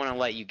 but I'm gonna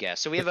let you guess.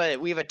 So we have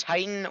a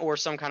Titan or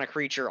some kind of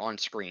creature on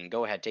screen.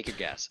 Go ahead, take your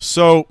guess.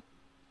 So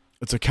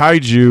it's a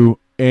kaiju,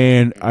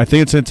 and I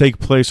think it's gonna take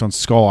place on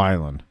Skull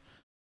Island.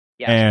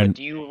 Yes, and but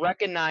do you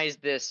recognize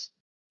this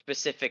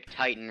specific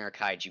Titan or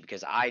kaiju?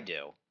 Because I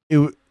do.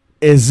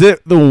 Is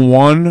it the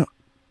one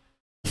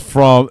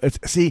from? It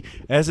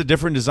has a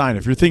different design.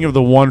 If you're thinking of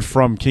the one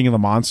from King of the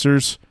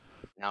Monsters,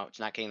 No, it's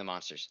not King of the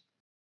Monsters.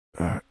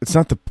 It's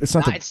not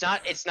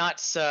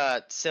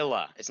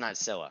Scylla. It's not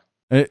Scylla.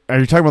 Are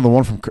you talking about the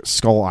one from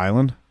Skull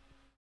Island?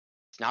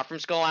 It's not from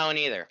Skull Island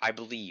either. I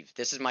believe.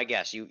 This is my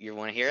guess. You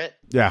want to hear it?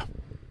 Yeah.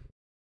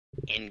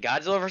 In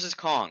Godzilla vs.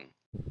 Kong,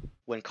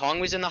 when Kong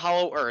was in the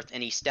Hollow Earth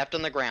and he stepped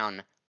on the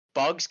ground,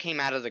 bugs came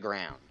out of the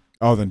ground.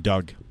 Oh, then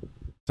Doug.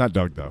 It's not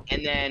Doug though.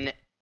 And then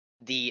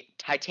the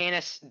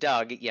Titanus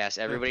Doug. Yes,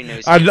 everybody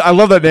knows. I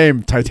love that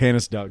name,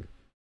 Titanus Doug.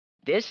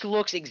 This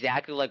looks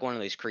exactly like one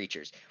of those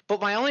creatures. But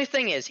my only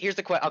thing is, here's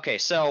the question. Okay,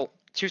 so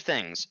two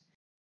things.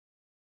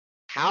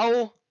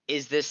 How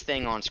is this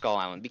thing on Skull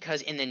Island?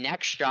 Because in the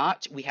next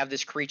shot, we have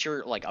this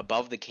creature like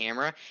above the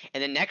camera,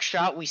 and the next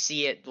shot we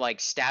see it like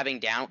stabbing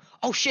down.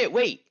 Oh shit!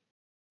 Wait.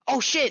 Oh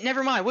shit!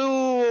 Never mind.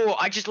 Wait.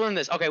 I just learned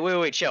this. Okay,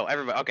 wait. Chill,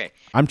 everybody. Okay.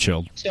 I'm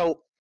chilled. So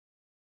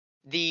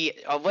the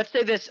let's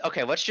say this.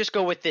 Okay, let's just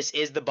go with this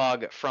is the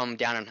bug from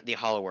down in the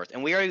Hollow Earth,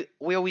 and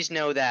we always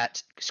know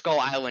that Skull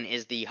Island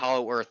is the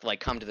Hollow Earth like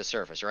come to the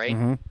surface, right?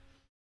 Mm-hmm.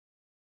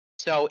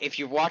 So if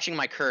you're watching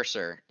my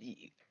cursor,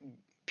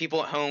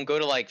 people at home go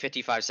to like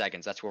 55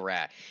 seconds. That's where we're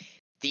at.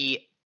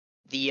 The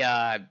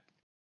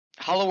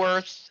Hollow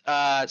Earth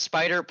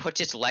spider puts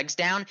its legs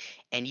down,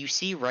 and you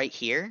see right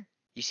here.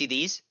 You see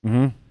these?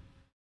 Mm-hmm.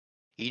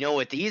 You know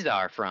what these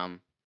are from?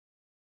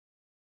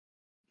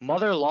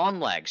 Mother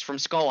Longlegs from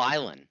Skull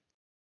Island.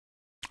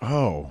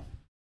 Oh.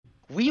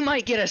 We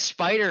might get a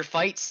spider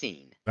fight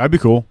scene. That'd be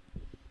cool.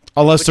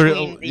 Unless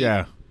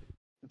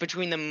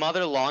Between the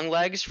Mother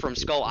Longlegs from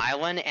Skull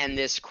Island and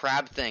this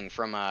crab thing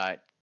from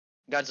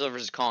Godzilla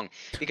vs. Kong.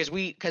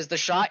 Because the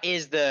shot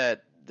is the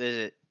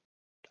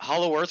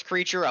Hollow Earth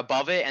creature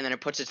above it, and then it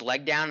puts its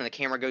leg down and the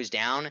camera goes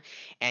down,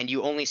 and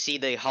you only see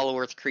the Hollow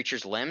Earth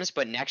creature's limbs,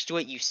 but next to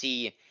it you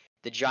see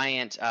the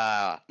giant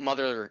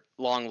Mother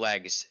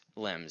Longlegs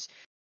limbs.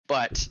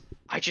 But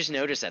I just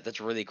noticed that. That's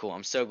really cool.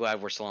 I'm so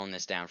glad we're slowing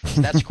this down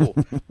first. That's cool.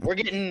 We're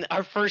getting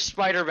our first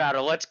spider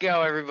battle. Let's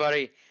go,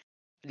 everybody.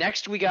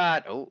 Next, we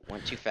got... Oh,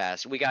 went too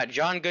fast. We got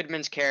John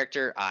Goodman's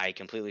character. I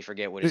completely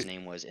forget what his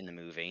name was in the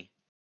movie.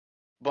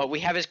 But we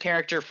have his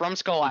character from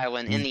Skull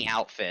Island in the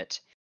outfit,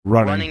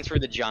 running through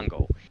the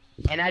jungle.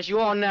 And as you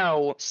all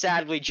know,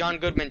 sadly, John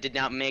Goodman did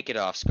not make it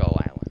off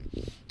Skull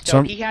Island.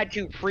 So he had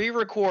to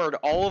pre-record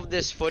all of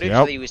this footage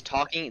that he was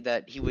talking,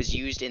 that he was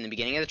used in the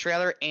beginning of the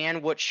trailer,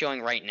 and what's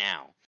showing right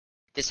now.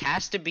 This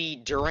has to be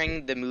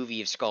during the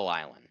movie of Skull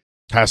Island.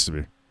 Has to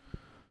be.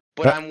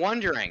 But I'm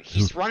wondering,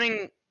 he's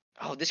running...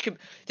 Oh, this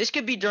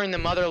could be during the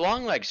Mother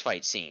Longlegs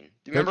fight scene.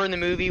 Remember in the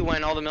movie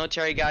when all the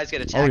military guys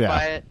get attacked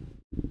by it?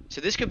 So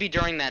this could be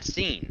during that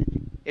scene.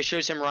 It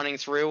shows him running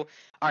through.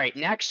 All right,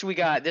 next we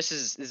got... This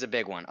is a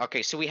big one.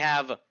 Okay, so we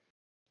have...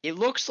 It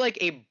looks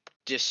like a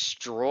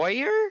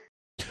destroyer?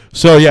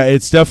 So, yeah,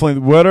 it's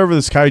definitely... Whatever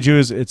this kaiju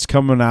is, it's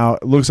coming out.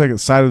 It looks like the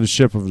side of the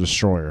ship of a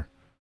destroyer.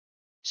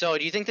 So,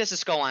 do you think this is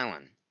Skull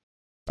Island?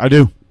 I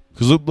do.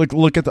 Because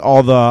look at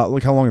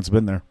look how long it's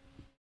been there.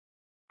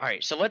 All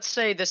right, so let's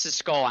say this is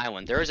Skull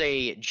Island. There's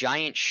a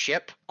giant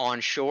ship on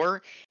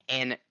shore,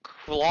 and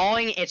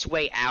clawing its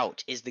way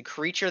out is the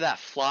creature that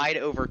flied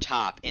over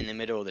top in the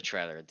middle of the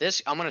trailer.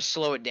 I'm going to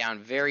slow it down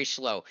very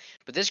slow,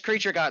 but this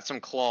creature got some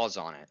claws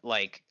on it.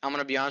 Like, I'm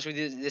going to be honest with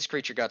you, this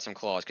creature got some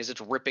claws, because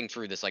it's ripping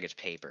through this like it's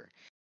paper.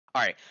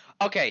 All right,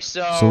 okay,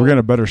 so we're getting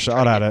a better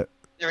shot at it.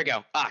 There we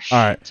go. Ah, shit.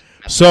 All right,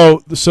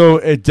 so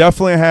it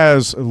definitely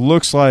has, it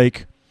looks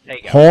like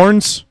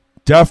horns.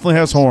 Definitely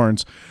has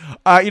horns.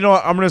 You know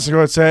what? I'm going to go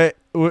ahead and say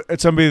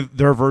it's going to be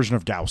their version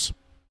of Gauss.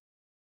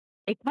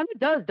 It kind of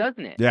does,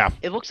 doesn't it? Yeah.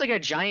 It looks like a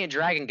giant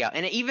dragon Gauss.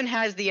 And it even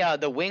has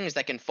the wings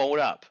that can fold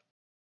up.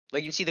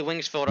 Like, you can see the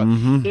wings fold up.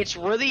 Mm-hmm. It's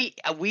really...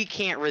 we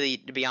can't really,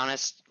 to be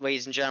honest,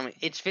 ladies and gentlemen.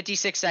 It's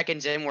 56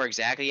 seconds in. We're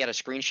exactly at a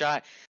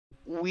screenshot.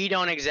 We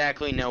don't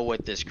exactly know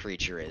what this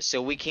creature is.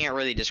 So we can't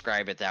really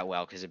describe it that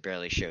well because it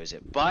barely shows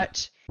it.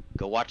 But...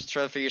 Go watch the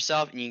trailer for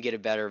yourself, and you can get a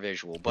better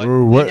visual. But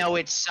we know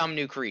it's some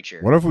new creature.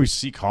 What if we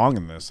see Kong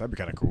in this? That'd be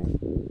kind of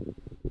cool.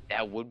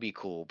 That would be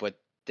cool. But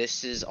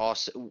this is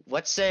also...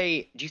 Let's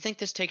say... Do you think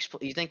this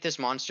you think this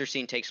monster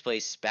scene takes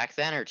place back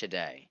then or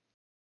today?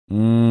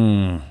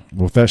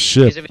 With that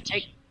ship.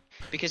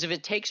 Because if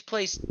it takes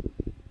place...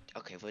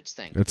 Okay, let's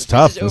think. It's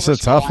tough. This is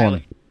a tough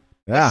one.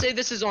 Yeah. Let's say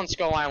this is on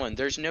Skull Island.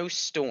 There's no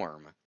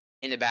storm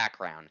in the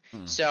background.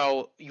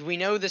 So we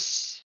know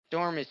this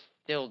storm is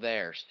still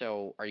there.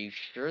 So are you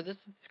sure this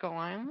is Skull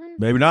Island?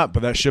 Maybe not,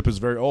 but that ship is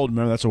very old.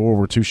 Remember, that's a World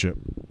War II ship.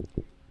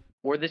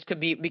 Or this could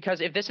be,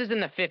 because if this is in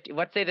the 50s,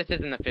 let's say this is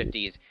in the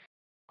 50s,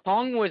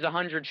 Kong was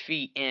 100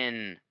 feet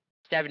in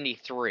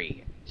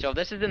 73. So if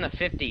this is in the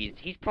 50s,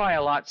 he's probably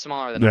a lot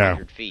smaller than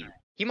 100 feet.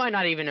 He might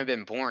not even have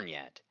been born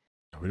yet.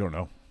 We don't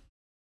know.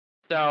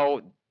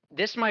 So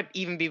this might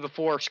even be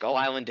before Skull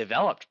Island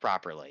developed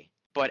properly.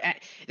 But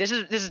this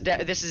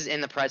is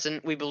in the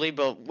present, we believe.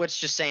 But let's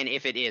just saying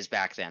if it is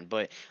back then.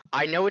 But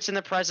I know it's in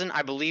the present,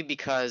 I believe,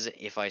 because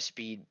if I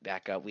speed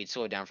back up, we'd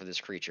slow down for this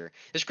creature.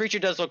 This creature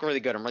does look really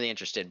good. I'm really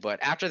interested.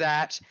 But after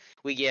that,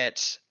 we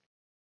get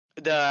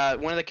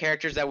one of the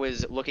characters that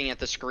was looking at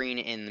the screen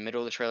in the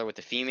middle of the trailer with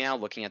the female,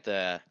 looking at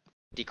the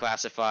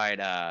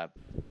declassified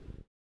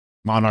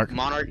Monarch.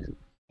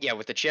 Yeah,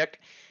 with the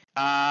chick.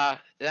 Then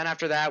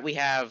after that, we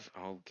have...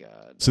 Oh,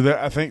 God. So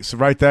I think,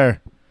 right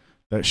there.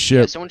 That ship.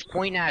 Yeah, someone's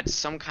pointing at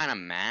some kind of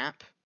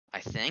map, I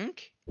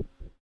think.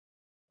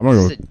 I'm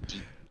gonna go.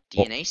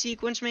 DNA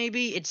sequence,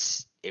 maybe?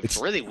 It's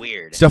really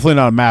weird. It's definitely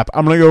not a map.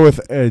 I'm gonna go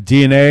with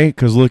DNA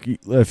because look,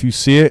 if you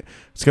see it,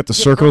 it's got the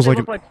circles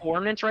look like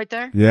coordinates right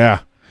there.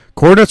 Yeah,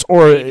 coordinates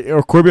or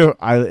Corbio.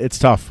 It's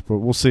tough, but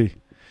we'll see.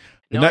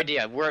 No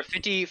idea. We're at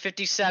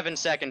 57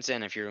 seconds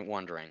in, if you're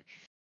wondering.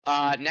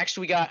 Next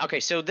we got...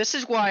 Okay, so this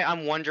is why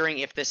I'm wondering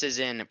if this is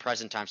in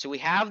present time. So we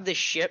have the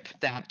ship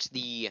that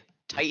the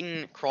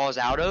Titan crawls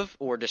out of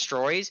or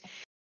destroys,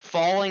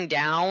 falling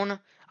down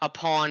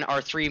upon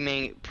our three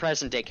main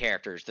present-day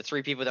characters, the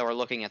three people that were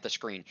looking at the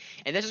screen.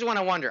 And this is when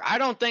I wonder. I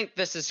don't think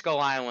this is Skull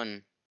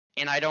Island,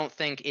 and I don't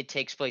think it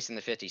takes place in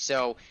the 50s.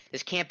 So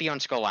this can't be on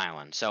Skull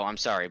Island. So I'm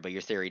sorry, but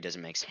your theory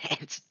doesn't make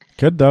sense.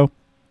 Could, though.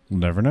 We'll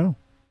never know.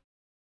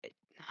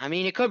 I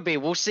mean, it could be.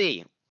 We'll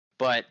see.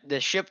 But the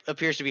ship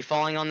appears to be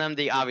falling on them.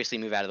 They obviously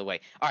move out of the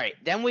way. All right,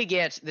 then we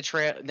get the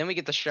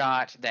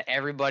shot that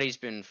everybody's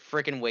been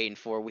freaking waiting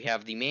for. We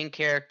have the main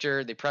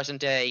character, the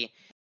present day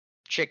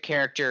chick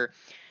character.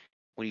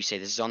 What do you say?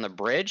 This is on the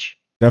bridge?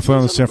 Definitely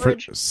on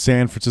the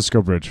San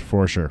Francisco Bridge,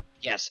 for sure.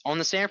 Yes, on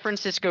the San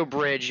Francisco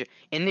Bridge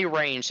in the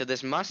rain. So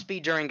this must be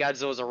during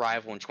Godzilla's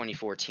arrival in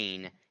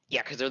 2014.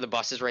 Yeah, because there are the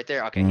buses right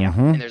there. Okay, yeah.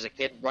 And there's a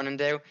kid running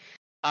through.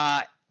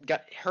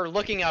 Got her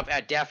looking up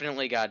at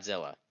definitely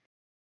Godzilla.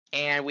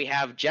 And we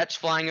have jets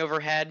flying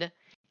overhead,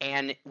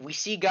 and we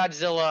see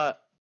Godzilla.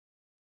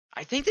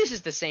 I think this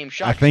is the same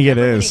shot. I think it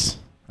is.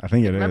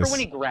 Remember when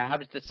he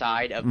grabs the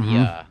side of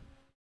the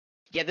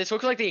Yeah, this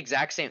looks like the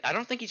exact same. I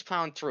don't think he's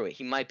plowing through it.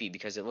 He might be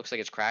because it looks like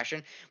it's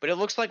crashing. But it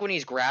looks like when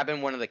he's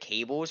grabbing one of the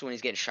cables when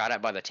he's getting shot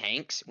at by the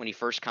tanks when he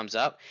first comes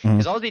up.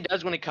 Because all he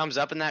does when he comes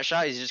up in that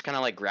shot is just kind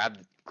of like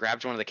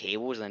grabs one of the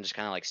cables and then just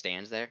kind of like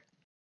stands there.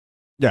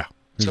 Yeah.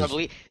 So I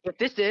believe if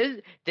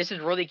this is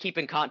really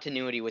keeping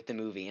continuity with the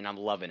movie, and I'm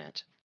loving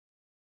it.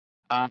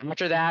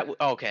 After that,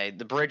 okay,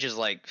 the bridge is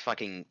like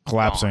fucking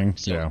collapsing. gone.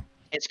 So Yeah.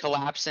 it's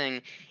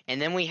collapsing,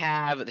 and then we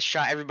have the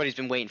shot everybody's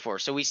been waiting for.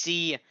 So we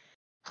see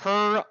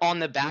her on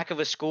the back of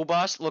a school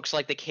bus. Looks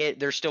like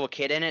there's still a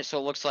kid in it, so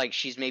it looks like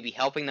she's maybe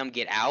helping them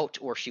get out,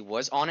 or she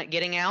was on it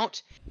getting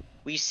out.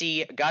 We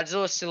see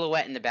Godzilla's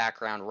silhouette in the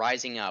background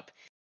rising up,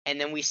 and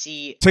then we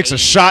see Takes a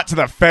shot to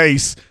the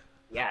face.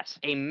 Yes,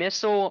 a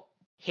missile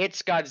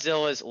hits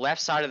Godzilla's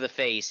left side of the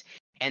face,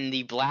 and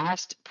the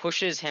blast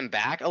pushes him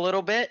back a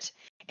little bit,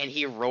 and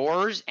he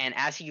roars, and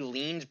as he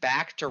leans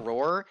back to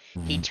roar,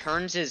 he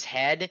turns his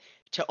head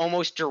to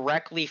almost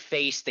directly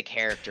face the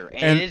character.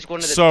 And it is one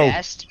of the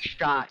best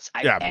shots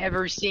I've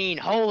ever seen.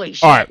 Holy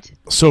shit. All right,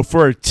 so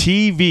for a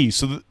TV,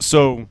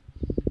 so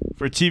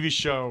for a TV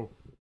show,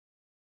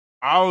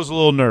 I was a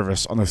little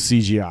nervous on the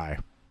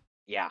CGI.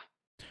 Yeah.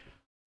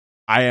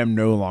 I am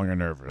no longer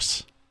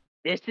nervous.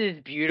 This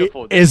is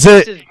beautiful. Is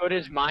this it is as good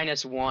as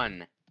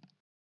 -1?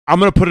 I'm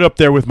going to put it up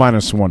there with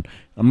 -1.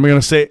 I'm going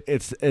to say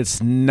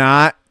it's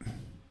not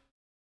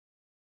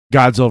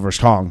Godzilla vs.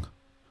 Kong,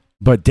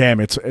 but damn,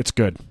 it's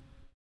good.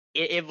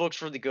 It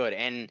looks really good,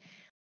 and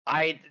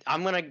I'm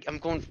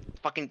going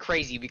fucking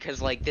crazy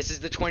because like this is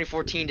the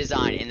 2014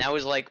 design, and that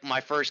was like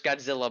my first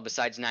Godzilla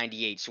besides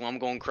 '98, so I'm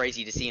going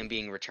crazy to see him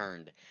being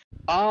returned.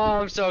 Oh,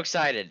 I'm so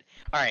excited!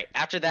 All right,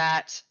 after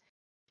that,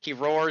 he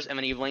roars and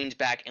then he leans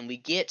back, and we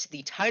get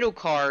the title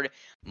card,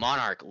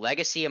 Monarch: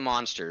 Legacy of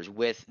Monsters,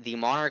 with the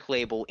Monarch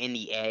label in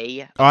the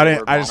A. Oh,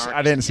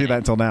 I didn't see that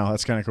until now.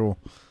 That's kind of cool.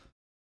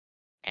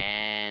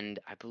 And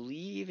I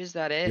believe is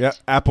that it? Yeah,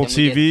 Apple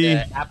TV.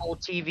 Apple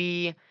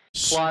TV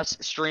Plus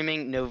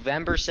streaming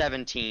November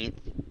 17th.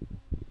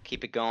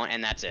 Keep it going,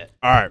 and that's it.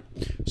 All right.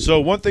 So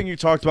one thing you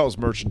talked about was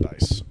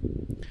merchandise.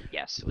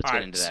 Yes, let's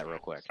get into that real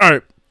quick. All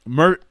right.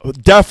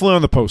 Definitely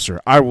on the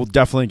poster. I will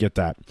definitely get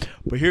that.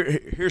 But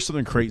here's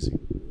something crazy.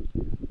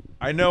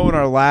 I know in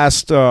our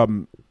last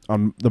on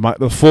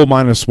the full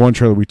 -1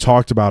 trailer we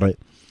talked about it.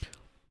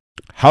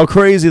 How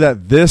crazy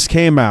that this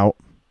came out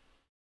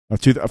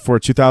for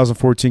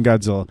 2014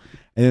 Godzilla,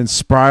 and then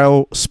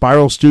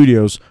Spiral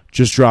Studios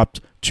just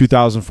dropped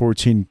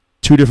 2014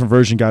 two different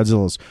version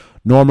Godzillas,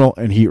 Normal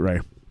and Heat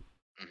Ray.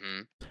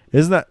 Mm-hmm.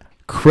 Isn't that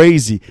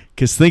crazy?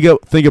 Because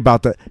think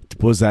about that.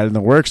 Was that in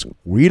the works?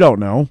 We don't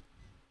know.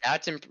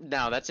 That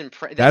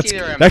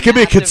could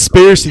be a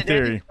conspiracy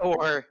theory,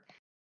 or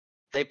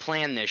they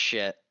planned this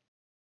shit.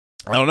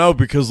 I don't know,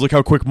 because look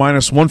how quick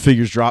 -1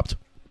 figures dropped.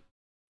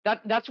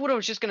 That's what I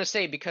was just gonna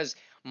say, because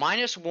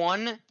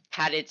 -1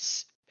 had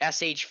its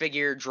SH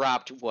figure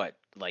dropped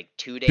like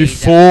 2 days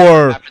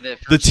before after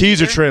the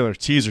teaser trailer.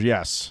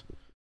 Yes.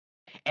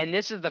 And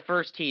this is the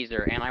first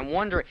teaser, and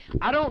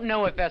I don't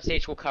know if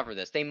SH will cover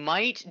this. They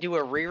might do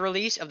a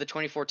re-release of the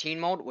 2014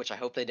 mold, which I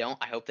hope they don't.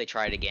 I hope they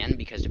try it again,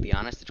 because to be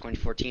honest, the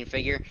 2014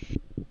 figure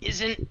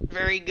isn't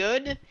very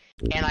good,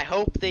 and I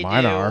hope they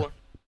Mine do. are.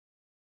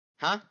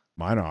 Huh?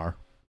 Mine are.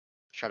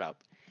 Shut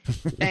up.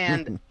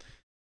 And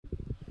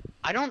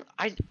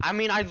I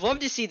mean, I'd love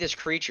to see this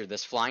creature,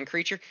 this flying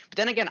creature, but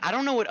then again, I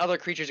don't know what other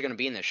creatures are going to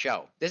be in this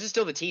show. This is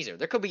still the teaser.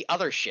 There could be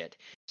other shit.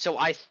 So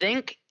I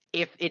think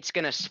if it's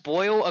going to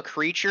spoil a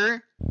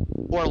creature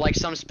or like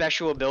some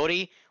special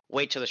ability,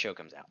 wait till the show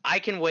comes out. I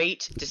can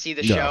wait to see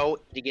the show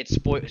to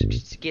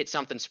get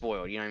something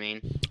spoiled, you know what I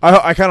mean?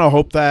 I kind of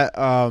hope that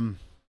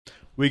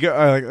we got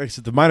like I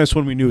said, the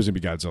 -1 we knew was going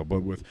to be Godzilla,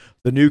 but with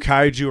the new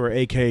kaiju or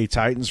AKA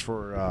Titans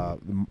for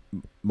the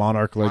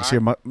Monarch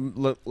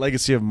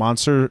Legacy of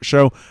Monster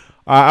show,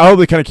 I hope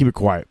they kind of keep it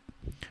quiet.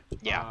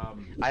 Yeah.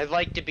 I'd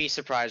like to be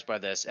surprised by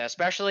this,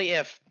 especially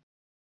if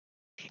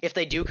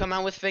they do come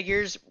out with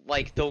figures,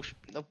 like they'll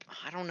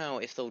I don't know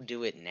if they'll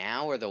do it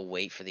now or they'll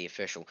wait for the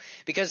official,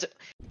 because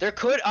there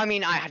could, I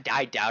mean,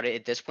 I doubt it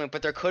at this point,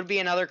 but there could be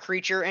another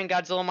creature in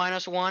Godzilla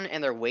 -1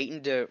 and they're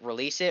waiting to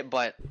release it,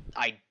 but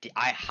I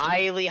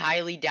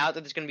highly doubt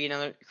that there's going to be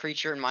another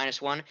creature in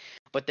 -1,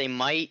 but they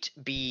might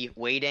be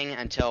waiting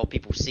until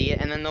people see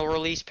it and then they'll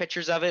release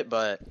pictures of it,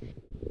 but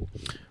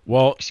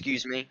well,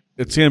 excuse me.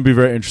 It's going to be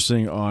very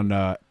interesting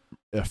on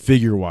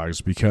figure-wise,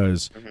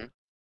 because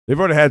they've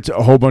already had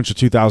a whole bunch of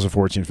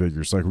 2014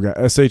 figures. Like we got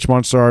SH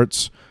Monster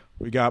Arts,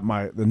 we got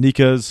the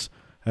Nikas,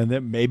 and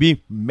then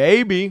maybe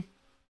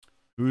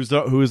who's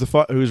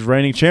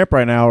reigning champ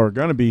right now, or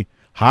going to be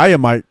Haya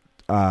might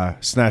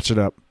snatch it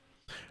up,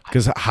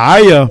 because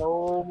Haya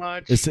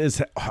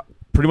is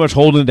pretty much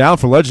holding it down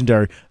for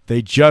Legendary.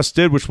 They just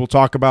did, which we'll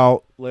talk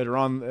about later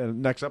on in the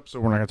next episode.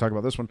 We're not going to talk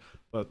about this one,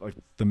 but like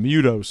the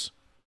Mutos.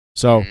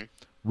 So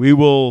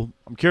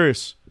I'm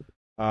curious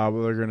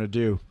what they're going to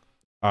do.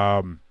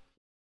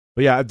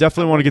 But yeah, I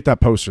definitely want to get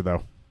that poster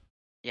though.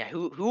 Yeah,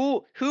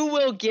 who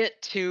will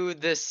get to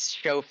this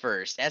show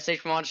first?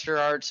 SH Monster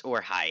Arts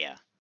or Haya?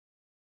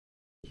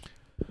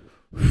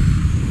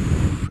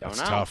 Don't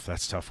That's know. tough.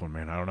 That's a tough one,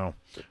 man. I don't know.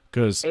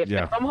 Because,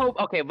 yeah. If I'm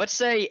okay, let's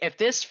say if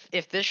this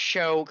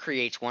show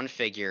creates one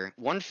figure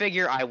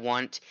I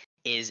want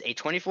is a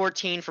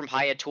 2014 from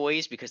Hiya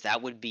Toys, because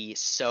that would be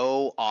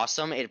so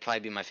awesome. It'd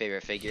probably be my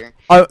favorite figure.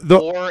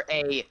 Or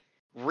a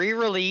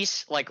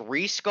re-release, like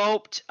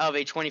resculpt of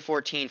a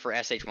 2014 for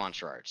SH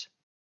Monster Arts.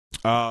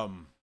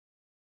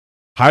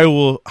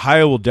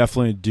 Haya will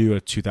definitely do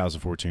a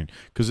 2014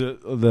 because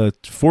the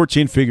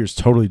 14 figure is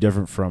totally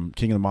different from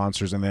King of the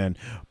Monsters, and then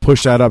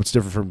push that up. It's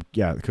different from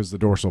because the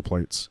dorsal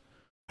plates.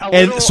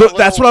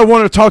 That's what I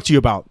wanted to talk to you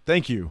about.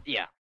 Thank you.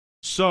 Yeah.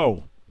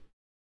 So,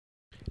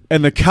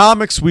 in the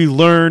comics, we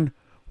learn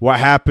what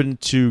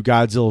happened to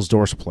Godzilla's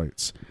dorsal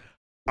plates.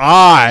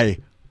 Let's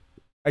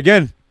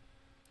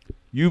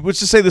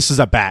just say this is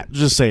a bat.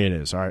 Just say it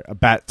is, all right, a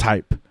bat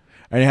type,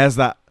 and it has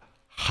that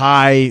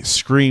high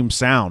scream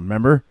sound.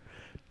 Remember?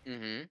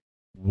 Mm-hmm.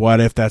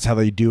 What if that's how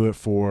they do it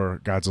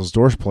for Godzilla's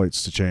dorsal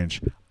plates to change?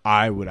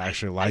 I would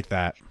actually like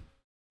that.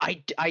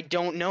 I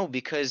don't know,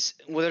 because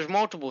there's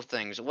multiple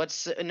things.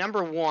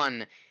 Number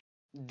one,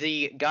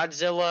 the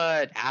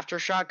Godzilla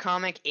Aftershock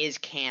comic is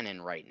canon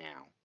right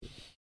now.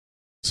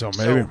 So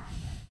maybe.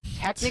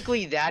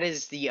 Technically, that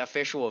is the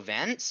official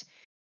event,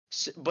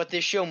 but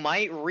this show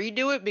might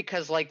redo it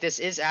because, like, this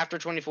is after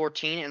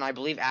 2014, and I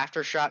believe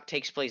Aftershock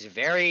takes place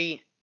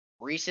very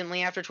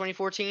recently after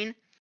 2014.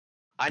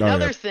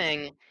 Another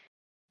thing,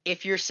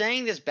 if you're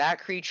saying this bat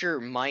creature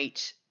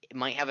might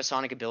have a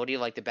sonic ability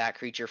like the bat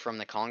creature from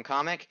the Kong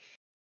comic,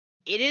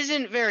 it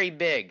isn't very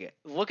big.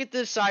 Look at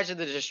the size of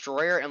the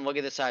destroyer and look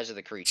at the size of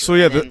the creature. So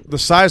yeah, the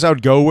size I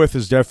would go with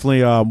is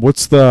definitely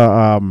what's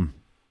the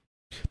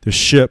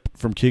ship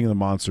from King of the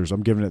Monsters?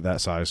 I'm giving it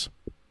that size.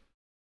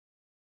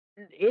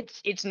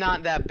 It's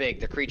not that big.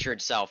 The creature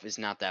itself is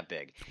not that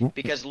big,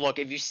 because look,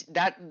 if you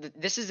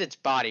this is its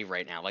body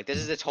right now. Like, this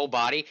is its whole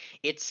body.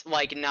 It's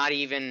like not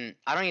even.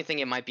 I don't even think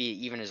it might be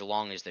even as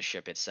long as the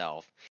ship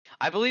itself.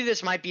 I believe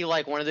this might be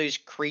like one of those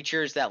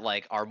creatures that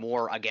like are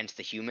more against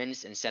the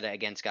humans instead of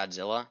against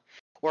Godzilla,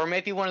 or it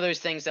might be one of those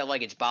things that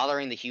like it's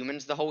bothering the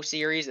humans the whole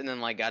series, and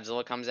then like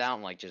Godzilla comes out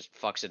and like just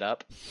fucks it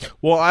up.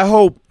 Well, I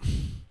hope.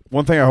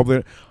 One thing I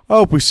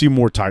hope we see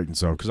more Titans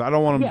though, because I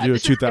don't want them to do a 2000.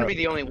 This is going to be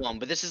the only one,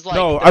 but this is like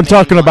no. I'm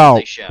talking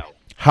about show.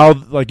 How,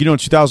 like, in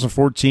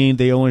 2014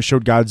 they only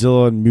showed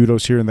Godzilla and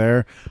Mutos here and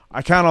there.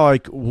 I kind of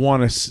like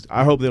want to.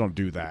 I hope they don't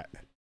do that.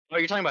 Oh,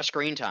 you're talking about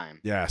screen time.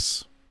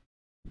 Yes.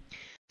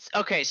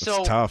 Okay, so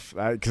it's tough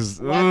because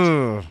we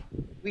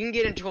can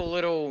get into a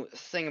little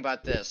thing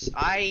about this.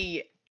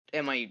 I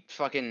am a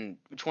fucking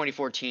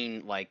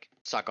 2014 like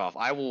suck off.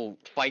 I will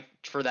fight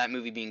for that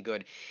movie being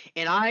good,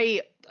 and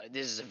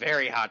this is a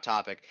very hot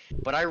topic,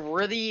 but I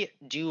really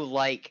do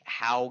like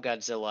how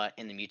Godzilla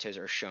and the Mutos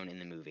are shown in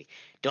the movie.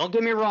 Don't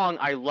get me wrong,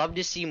 I love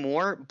to see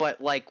more,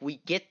 but like we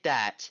get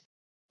that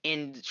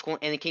in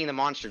the King of the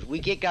Monsters. We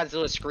get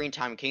Godzilla's screen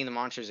time in King of the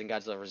Monsters and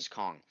Godzilla vs.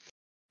 Kong.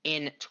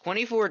 In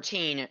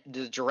 2014,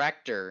 the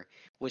director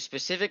was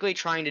specifically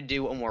trying to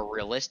do a more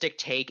realistic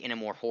take and a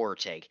more horror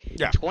take.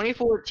 Yeah.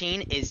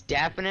 2014 is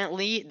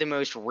definitely the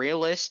most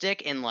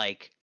realistic and,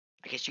 like,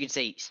 I guess you could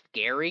say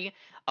scary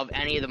of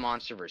any of the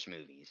MonsterVerse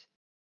movies.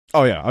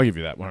 Oh yeah, I'll give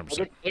you that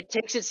 100%. It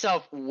takes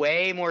itself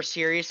way more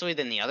seriously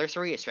than the other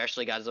three,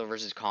 especially Godzilla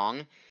vs.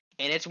 Kong.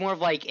 And it's more of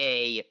like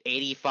a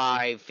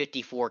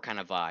 85-54 kind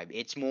of vibe.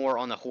 It's more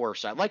on the horror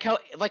side, like how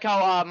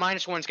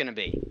 -1's gonna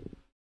be.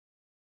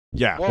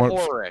 Yeah, more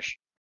horror-ish.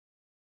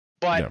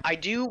 But yeah. I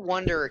do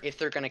wonder if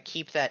they're going to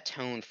keep that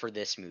tone for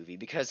this movie,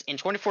 because in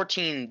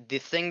 2014, the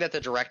thing that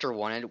the director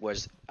wanted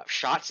was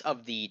shots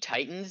of the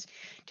Titans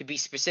to be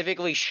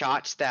specifically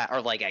shots that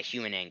are like at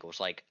human angles.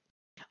 Like,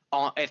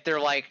 if they're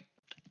like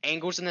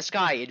angles in the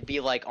sky, it'd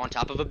be like on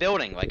top of a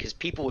building, like because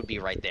people would be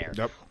right there.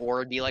 Yep. Or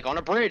it'd be like on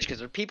a bridge because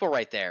there's people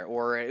right there,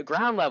 or at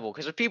ground level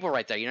because there's people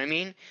right there. You know what I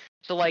mean?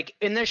 So like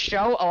in this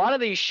show, a lot of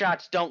these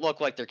shots don't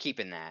look like they're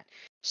keeping that.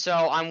 So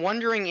I'm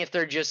wondering if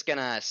they're just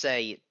gonna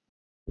say,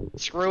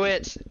 screw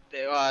it,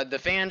 the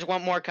fans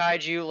want more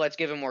kaiju, let's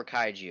give them more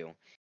kaiju.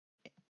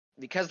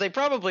 Because they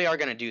probably are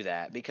gonna do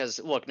that, because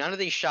look, none of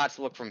these shots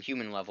look from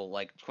human level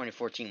like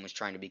 2014 was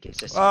trying to be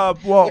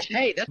consistent. Well, which,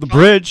 hey, that's the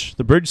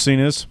fine. bridge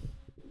scene is.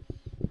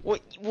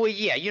 Well,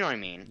 yeah, you know what I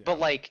mean. Yeah. But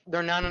like,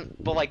 they're none.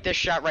 But like this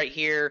shot right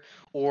here,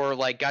 or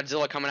like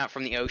Godzilla coming out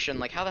from the ocean,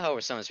 like how the hell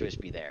was someone supposed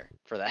to be there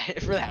for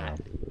that? Yeah,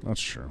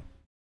 that's true.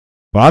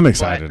 Well, I'm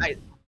excited.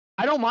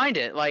 I don't mind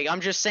it. Like,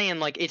 I'm just saying,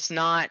 like, it's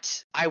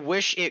not. I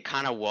wish it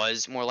kind of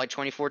was more like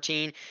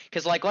 2014,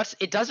 because like,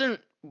 it doesn't.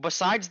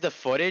 Besides the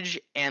footage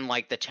and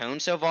like the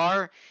tone so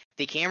far,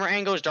 the camera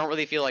angles don't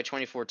really feel like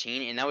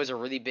 2014, and that was a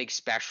really big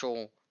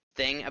special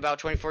thing about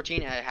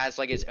 2014. It has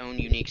like its own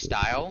unique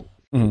style.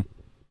 Mm-hmm.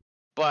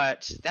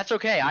 But that's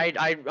okay.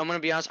 I'm gonna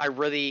be honest.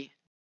 It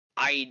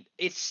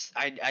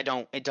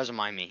doesn't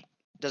mind me.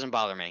 It doesn't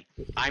bother me.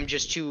 I'm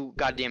just too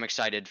goddamn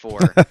excited for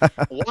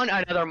one,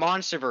 another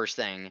MonsterVerse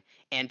thing,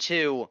 and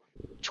two,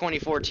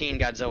 2014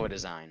 Godzilla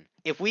design.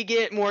 If we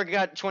get more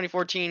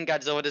 2014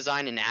 Godzilla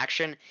design in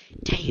action,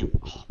 damn.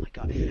 Oh my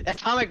god,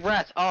 Atomic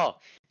Breath. Oh,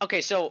 okay.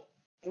 So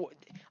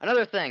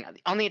Another thing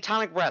on the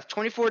atomic breath,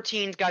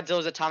 2014's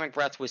Godzilla's atomic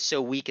breath was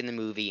so weak in the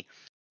movie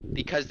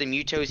because the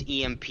Muto's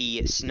EMP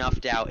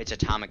snuffed out its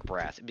atomic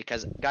breath.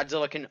 Because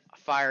Godzilla can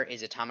fire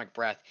his atomic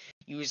breath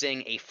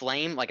using a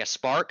flame, like a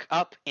spark,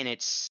 up in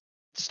its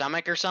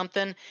stomach or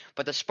something,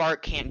 but the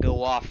spark can't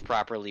go off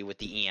properly with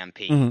the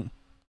EMP. Mhm.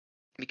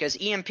 Because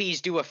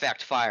EMPs do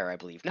affect fire, I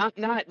believe. Not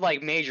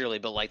like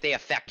majorly, but like they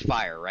affect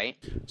fire, right?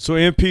 So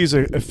EMPs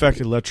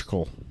affect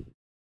electrical.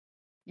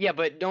 Yeah,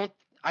 but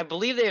I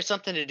believe they have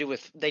something to do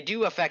with, they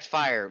do affect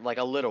fire like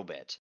a little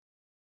bit.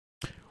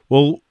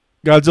 Well,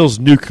 Godzilla's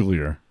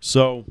nuclear,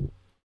 so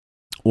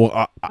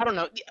well, I don't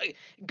know.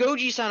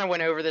 Goji-san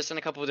went over this in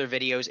a couple of their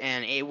videos,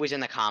 and it was in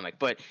the comic.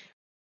 But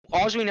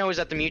all we know is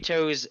that the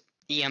Muto's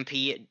EMP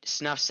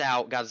snuffs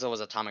out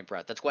Godzilla's atomic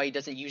breath. That's why he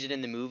doesn't use it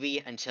in the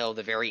movie until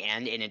the very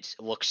end, and it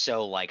looks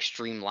so like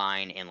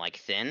streamlined and like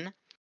thin.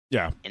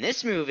 yeah. In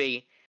this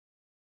movie,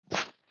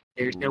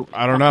 there's no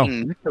I don't know.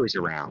 Muto's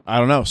around. I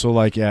don't know. So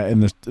like, yeah,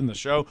 in the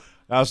show,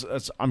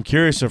 I'm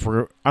curious if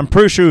I'm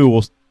pretty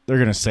sure they're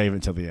gonna save it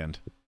until the end.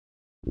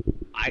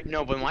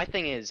 But my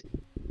thing is,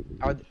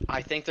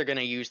 I think they're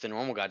gonna use the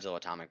normal Godzilla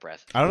atomic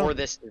breath I don't know. for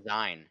this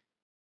design.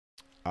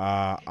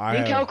 I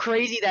Think how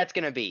crazy that's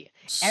gonna be.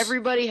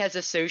 Everybody has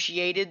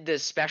associated the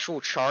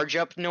special charge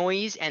up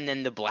noise and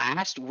then the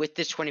blast with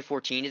this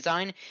 2014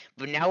 design,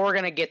 but now we're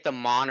gonna get the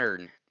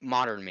modern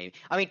maybe.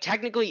 I mean,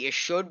 technically it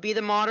should be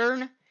the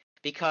modern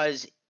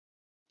because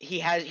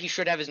he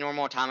should have his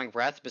normal atomic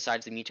breath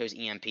besides the Muto's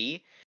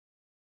EMP.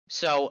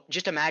 So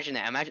just imagine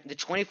that. Imagine the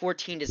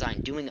 2014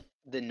 design doing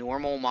the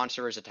normal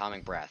monster's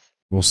atomic breath.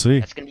 We'll see.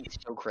 That's gonna be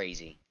so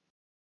crazy.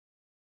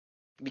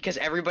 Because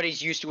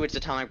everybody's used to its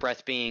atomic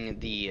breath being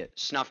the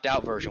snuffed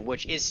out version,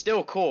 which is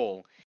still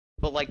cool,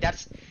 but like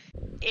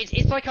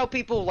it's like how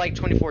people like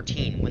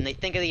 2014 when they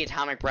think of the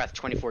atomic breath.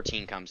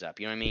 2014 comes up.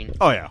 You know what I mean?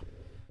 Oh yeah.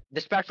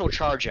 The special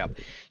charge up.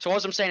 So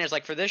what I'm saying is,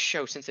 like, for this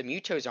show, since the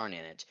Mutos aren't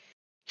in it,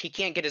 he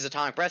can't get his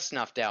atomic breath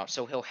snuffed out,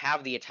 so he'll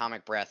have the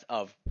atomic breath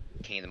of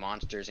King of the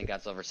Monsters and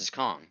Godzilla vs.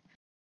 Kong.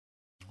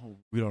 Oh,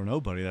 we don't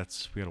know, buddy.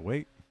 We gotta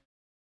wait.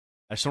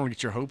 I just don't want to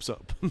get your hopes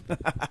up.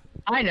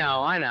 I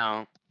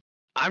know.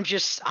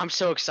 I'm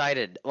so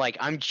excited. Like,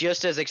 I'm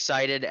just as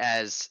excited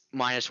as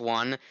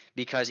 -1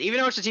 because even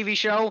though it's a TV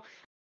show,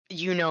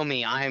 you know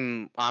me,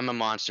 I'm a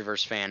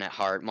MonsterVerse fan at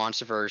heart.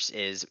 MonsterVerse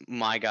is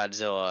my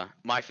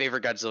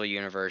favorite Godzilla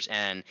universe,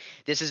 and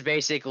this is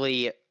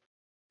basically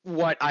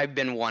what I've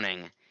been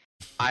wanting.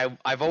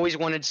 I've always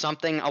wanted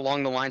something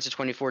along the lines of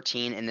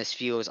 2014, and this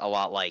feels a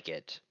lot like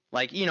it.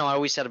 Like, you know, I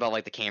always said about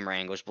like the camera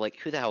angles, but like,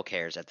 who the hell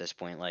cares at this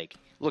point? Like,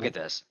 look at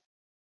this.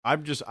 I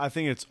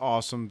think it's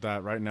awesome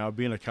that right now,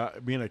 being a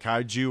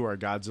kaiju or a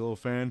Godzilla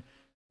fan,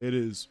 it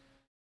is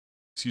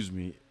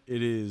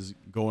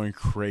going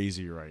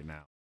crazy right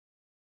now.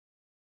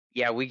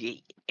 Yeah,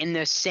 in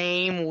the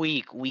same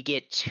week we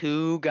get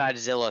 2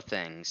 Godzilla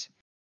things,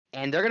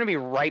 and they're gonna be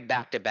right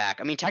back to back.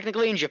 I mean,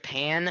 technically in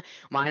Japan,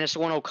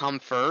 -1 will come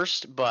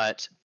first,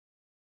 but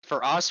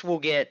for us, we'll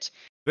get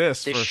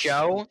This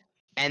show,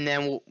 and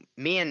then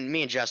me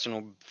and Justin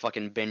will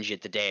fucking binge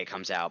it the day it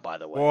comes out. By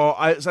the way, well,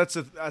 that's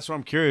what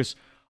I'm curious.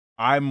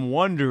 I'm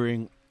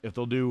wondering if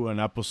they'll do an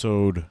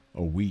episode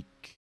a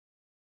week.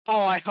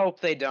 Oh, I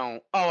hope they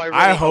don't. Oh,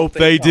 I hope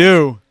they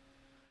do.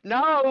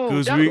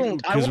 No,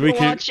 don't. I want to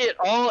watch it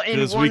all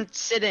in one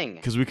sitting.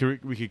 Because we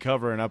could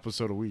cover an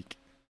episode a week.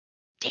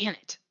 Damn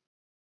it.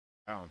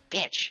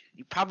 Bitch,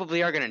 you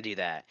probably are gonna do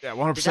that. Yeah,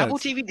 100%. Does Apple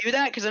TV do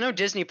that? Because I know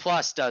Disney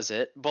Plus does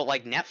it, but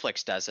like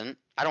Netflix doesn't.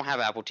 I don't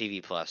have Apple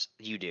TV Plus.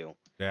 You do.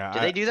 Yeah.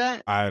 Do they do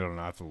that? I don't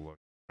know. I have to look.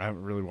 I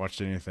haven't really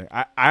watched anything.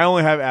 I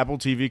only have Apple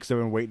TV because I've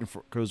been waiting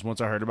for. Because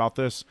once I heard about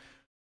this,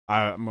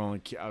 I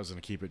was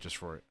gonna keep it just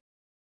for it.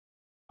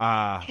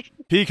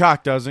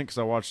 Peacock doesn't because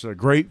I watched a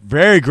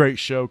very great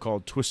show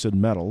called Twisted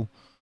Metal,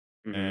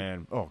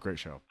 and great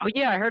show. Oh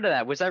yeah, I heard of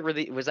that. Was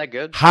that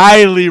good?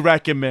 Highly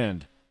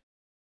recommend.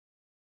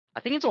 I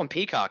think it's on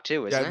Peacock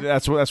too, isn't it?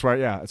 That's right.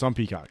 Yeah, it's on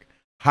Peacock.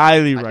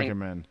 Highly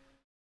recommend.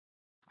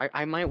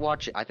 I might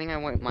watch it. I think I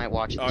might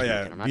watch it. Oh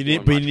yeah, you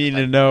need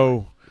to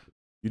know.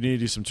 You need to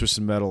do some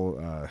Twisted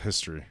Metal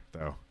history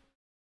though.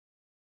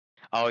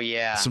 Oh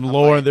yeah, some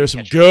lore. There's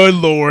some good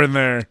lore in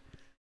there.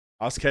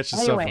 I was catching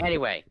stuff.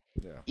 Anyway.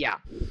 Yeah.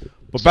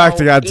 But back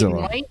to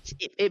Godzilla.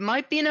 It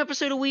might be an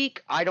episode a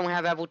week. I don't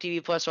have Apple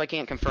TV Plus, so I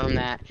can't confirm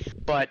that.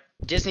 But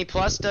Disney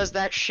Plus does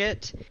that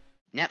shit.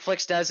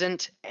 Netflix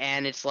doesn't,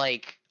 and it's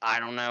like, I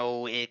don't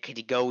know, it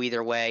could go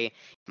either way.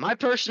 My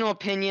personal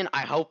opinion,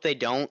 I hope they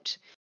don't.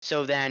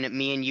 So then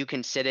me and you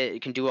can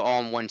do it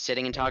all in one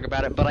sitting and talk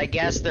about it. But I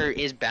guess there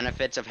is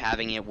benefits of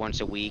having it once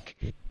a week.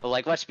 But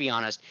like, let's be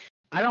honest.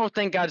 I don't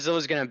think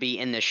Godzilla's gonna be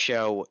in this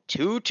show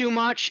too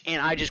much,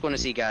 and I just want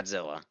to see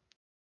Godzilla.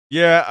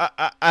 Yeah,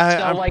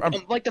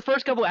 like the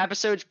first couple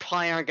episodes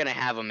probably aren't gonna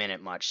have him in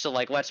it much. So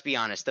like, let's be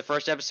honest, the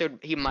first episode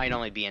he might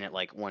only be in it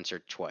like once or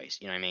twice.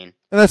 You know what I mean?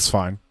 And that's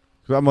fine.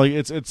 I'm like,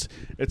 it's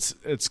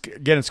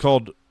again, it's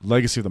called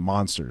Legacy of the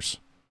Monsters.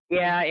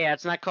 Yeah,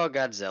 it's not called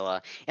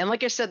Godzilla. And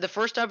like I said, the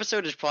first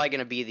episode is probably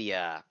gonna be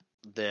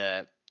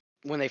the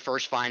when they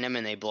first find him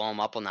and they blow him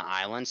up on the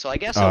island. So I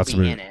guess Oh, he'll that's be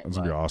gonna in be, it. that's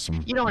gonna be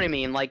awesome. You know what I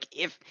mean? Like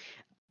if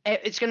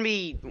it's gonna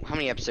be how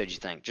many episodes you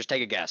think? Just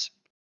take a guess.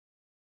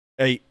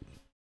 8.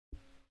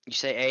 You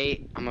say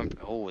 8.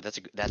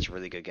 That's a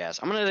really good guess.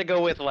 I'm gonna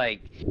go with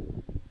like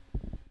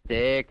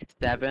 6,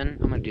 7.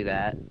 I'm gonna do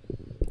that.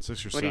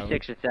 6 or What do 7. you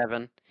 6 or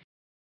 7?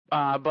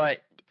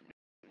 But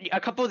a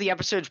couple of the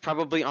episodes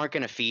probably aren't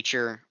gonna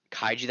feature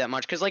kaiju that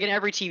much because like in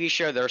every TV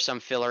show there are some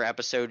filler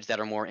episodes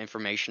that are more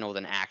informational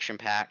than action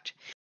packed.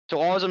 So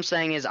all I'm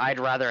saying is I'd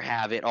rather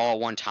have it all at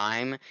one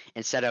time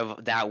instead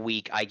of that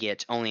week I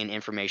get only an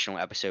informational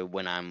episode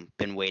when I'm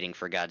been waiting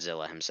for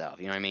Godzilla himself.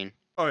 You know what I mean?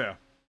 Oh yeah.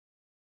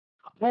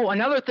 Oh,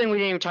 another thing we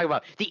didn't even talk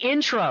about. The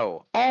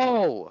intro.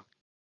 Oh.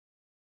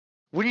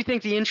 What do you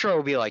think the intro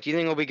will be like? Do you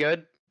think it'll be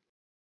good?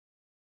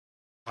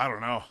 I don't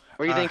know.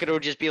 Or do you think it'll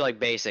just be like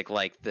basic,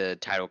 like the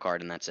title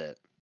card and that's it?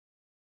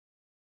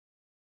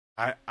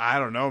 I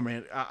don't know,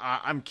 man.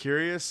 I'm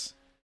curious.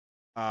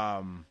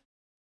 I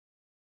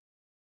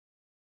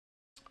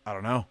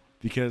don't know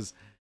because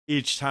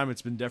each time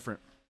it's been different.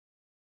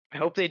 I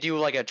hope they do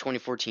like a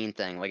 2014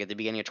 thing, like at the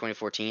beginning of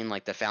 2014,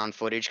 like the found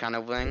footage kind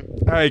of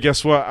thing. Hey,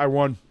 guess what? I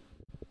won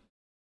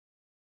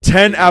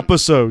 10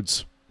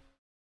 episodes.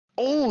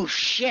 Oh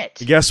shit!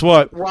 Guess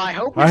what? Well, I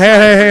hope.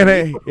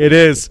 Hey! It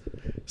is.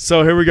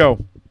 So here we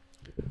go.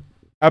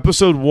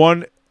 Episode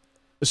 1.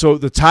 So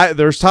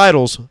there's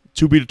titles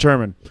to be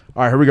determined.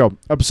 All right, here we go.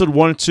 Episode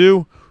 1 and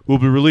 2 will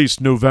be released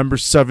November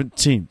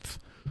 17th.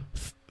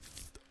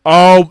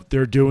 Oh,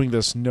 they're doing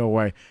this. No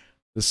way.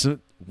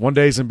 One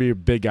day is going to be a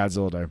big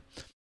Godzilla day.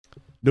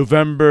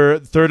 November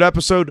 3rd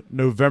episode,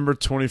 November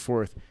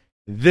 24th.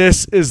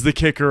 This is the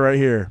kicker right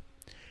here.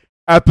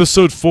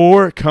 Episode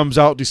 4 comes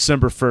out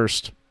December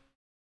 1st.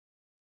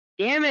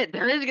 Damn it!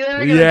 They're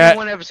gonna do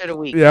one episode a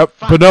week. Yep.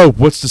 Fuck. But no,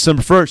 what's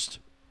December 1st?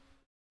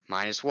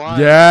 -1.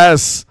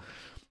 Yes.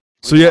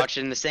 So We're yeah.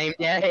 watching the same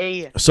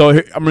day. So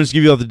here, I'm going to just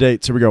give you all the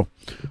dates. Here we go.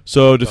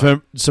 So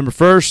December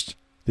 1st,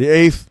 the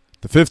 8th,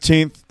 the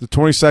 15th, the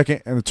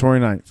 22nd, and the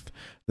 29th.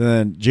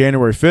 Then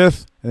January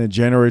 5th, and then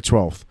January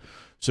 12th.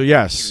 So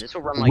yes, This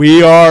will run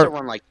we are. This will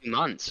run like 2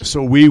 months.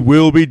 So we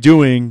will be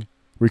doing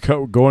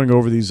going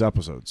over these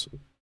episodes.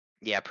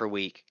 Yeah, per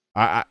week.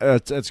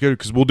 That's good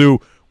because we'll do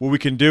what we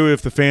can do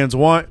if the fans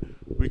want.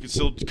 We can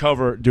still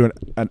do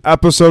an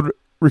episode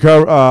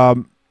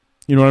recover.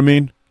 You know what I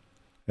mean?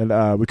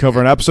 And we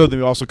cover an episode, then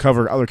we also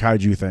cover other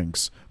kaiju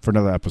things for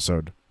another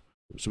episode.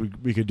 So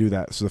we could do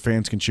that. So the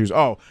fans can choose,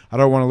 I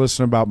don't want to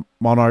listen about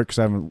Monarch because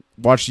I haven't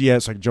watched it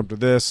yet, so I can jump to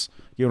this.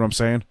 You know what I'm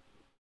saying?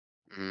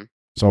 Mm-hmm.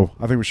 So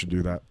I think we should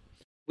do that.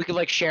 We could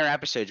like share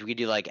episodes. We could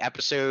do like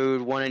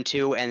episode 1 and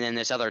 2 and then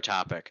this other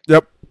topic.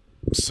 Yep.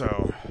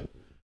 So,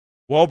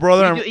 well,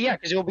 brother. Yeah,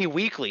 because it will be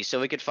weekly,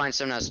 so we could find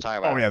something else to talk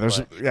about. Oh, yeah, there's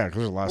a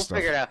lot of stuff. We'll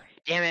figure it out.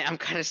 Damn it, I'm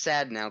kind of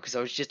sad now because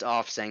I was just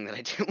off saying that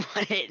I didn't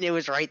want it, and it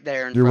was right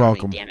there in You're front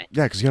welcome. of me. Damn it.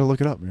 Yeah, because you got to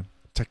look it up, man.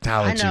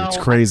 Technology, I know. it's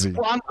crazy.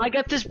 I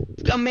got this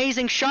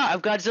amazing shot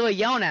of Godzilla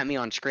yelling at me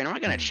on screen. I'm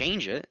not going to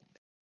change it.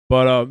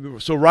 But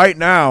so right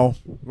now,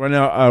 we're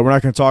not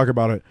going to talk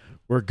about it.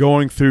 We're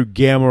going through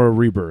Gamma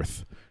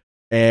Rebirth.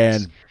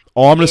 And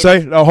all I'm going to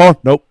say,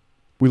 nope,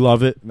 we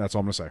love it, and that's all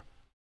I'm going to say.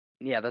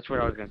 Yeah, that's what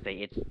I was gonna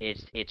say.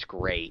 It's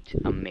great,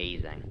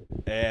 amazing.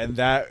 And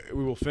that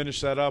we will finish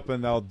that up,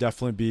 and that'll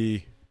definitely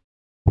be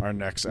our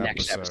next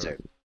episode.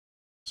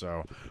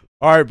 So,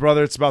 all right,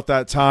 brother, it's about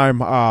that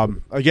time.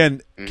 Again,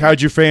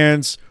 Kaiju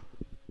fans,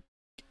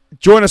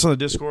 join us on the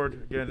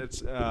Discord. Again,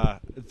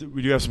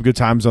 we do have some good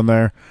times on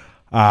there.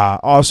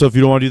 Also, if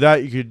you don't want to do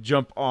that, you could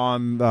jump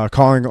on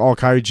Calling All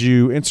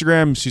Kaiju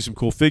Instagram. See some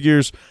cool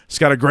figures. It's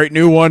got a great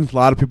new one. A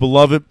lot of people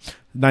love it.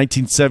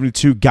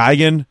 1972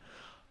 Gigan.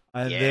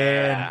 And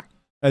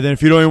then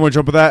if you don't even want to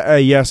jump with that,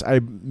 yes,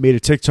 I made a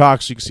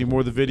TikTok so you can see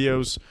more of the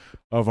videos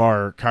of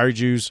our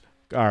kaijus,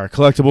 our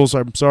collectibles.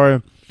 I'm sorry,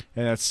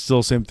 and that's still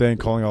the same thing.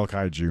 Calling All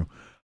Kaiju.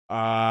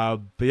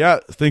 But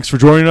yeah, thanks for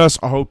joining us.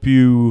 I hope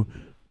you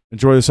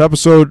enjoy this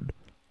episode.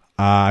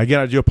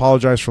 Again, I do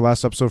apologize for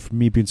last episode for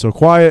me being so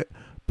quiet,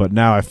 but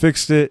now I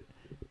fixed it.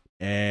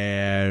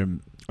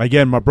 And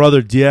again, my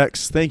brother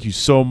DX, thank you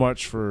so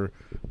much for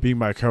being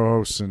my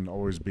co-host and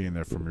always being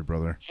there for me,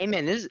 brother. Hey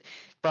man, this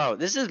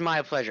is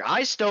my pleasure.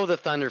 I stole the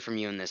thunder from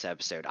you in this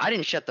episode. I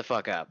didn't shut the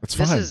fuck up. It's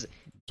fine. It's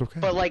okay.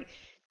 But like,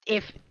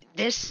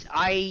 it's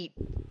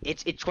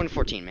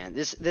 2014, man.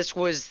 This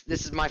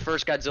is my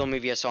first Godzilla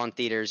movie I saw in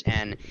theaters,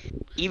 and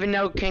even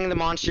though King of the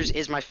Monsters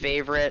is my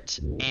favorite,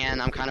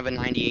 and I'm kind of a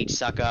 '98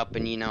 suck up,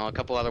 and a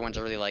couple other ones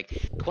I really like,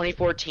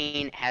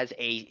 2014 has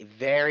a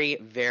very,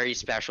 very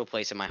special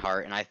place in my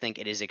heart, and I think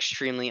it is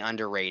extremely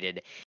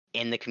underrated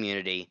in the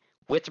community.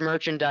 With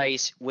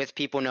merchandise, with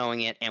people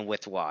knowing it, and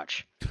with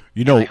watch.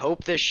 I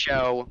hope this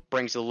show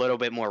brings a little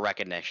bit more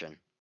recognition.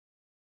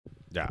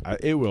 Yeah,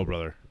 it will,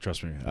 brother.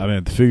 Trust me. I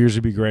mean, the figures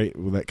would be great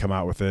that come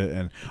out with it,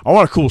 and I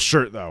want a cool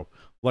shirt though.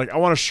 Like, I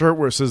want a shirt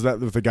where it says that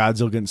with the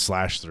Godzilla getting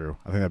slashed through.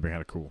 I think that'd be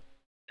kind of cool.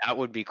 That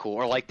would be cool.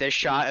 Or like this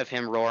shot of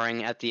him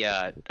roaring at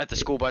the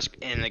school bus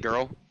and the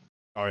girl.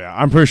 Oh yeah,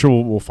 I'm pretty sure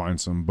we'll find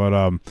some. But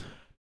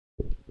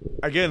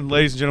again,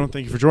 ladies and gentlemen,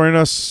 thank you for joining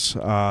us.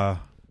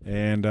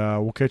 And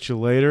we'll catch you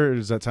later. It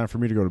is that time for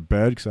me to go to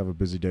bed because I have a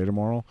busy day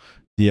tomorrow.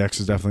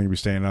 DX is definitely going to be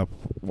staying up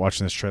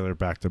watching this trailer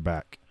back to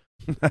back.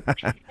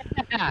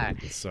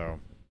 So, all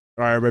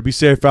right, everybody, be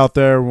safe out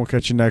there. We'll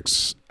catch you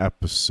next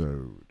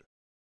episode.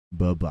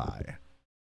 Bye-bye.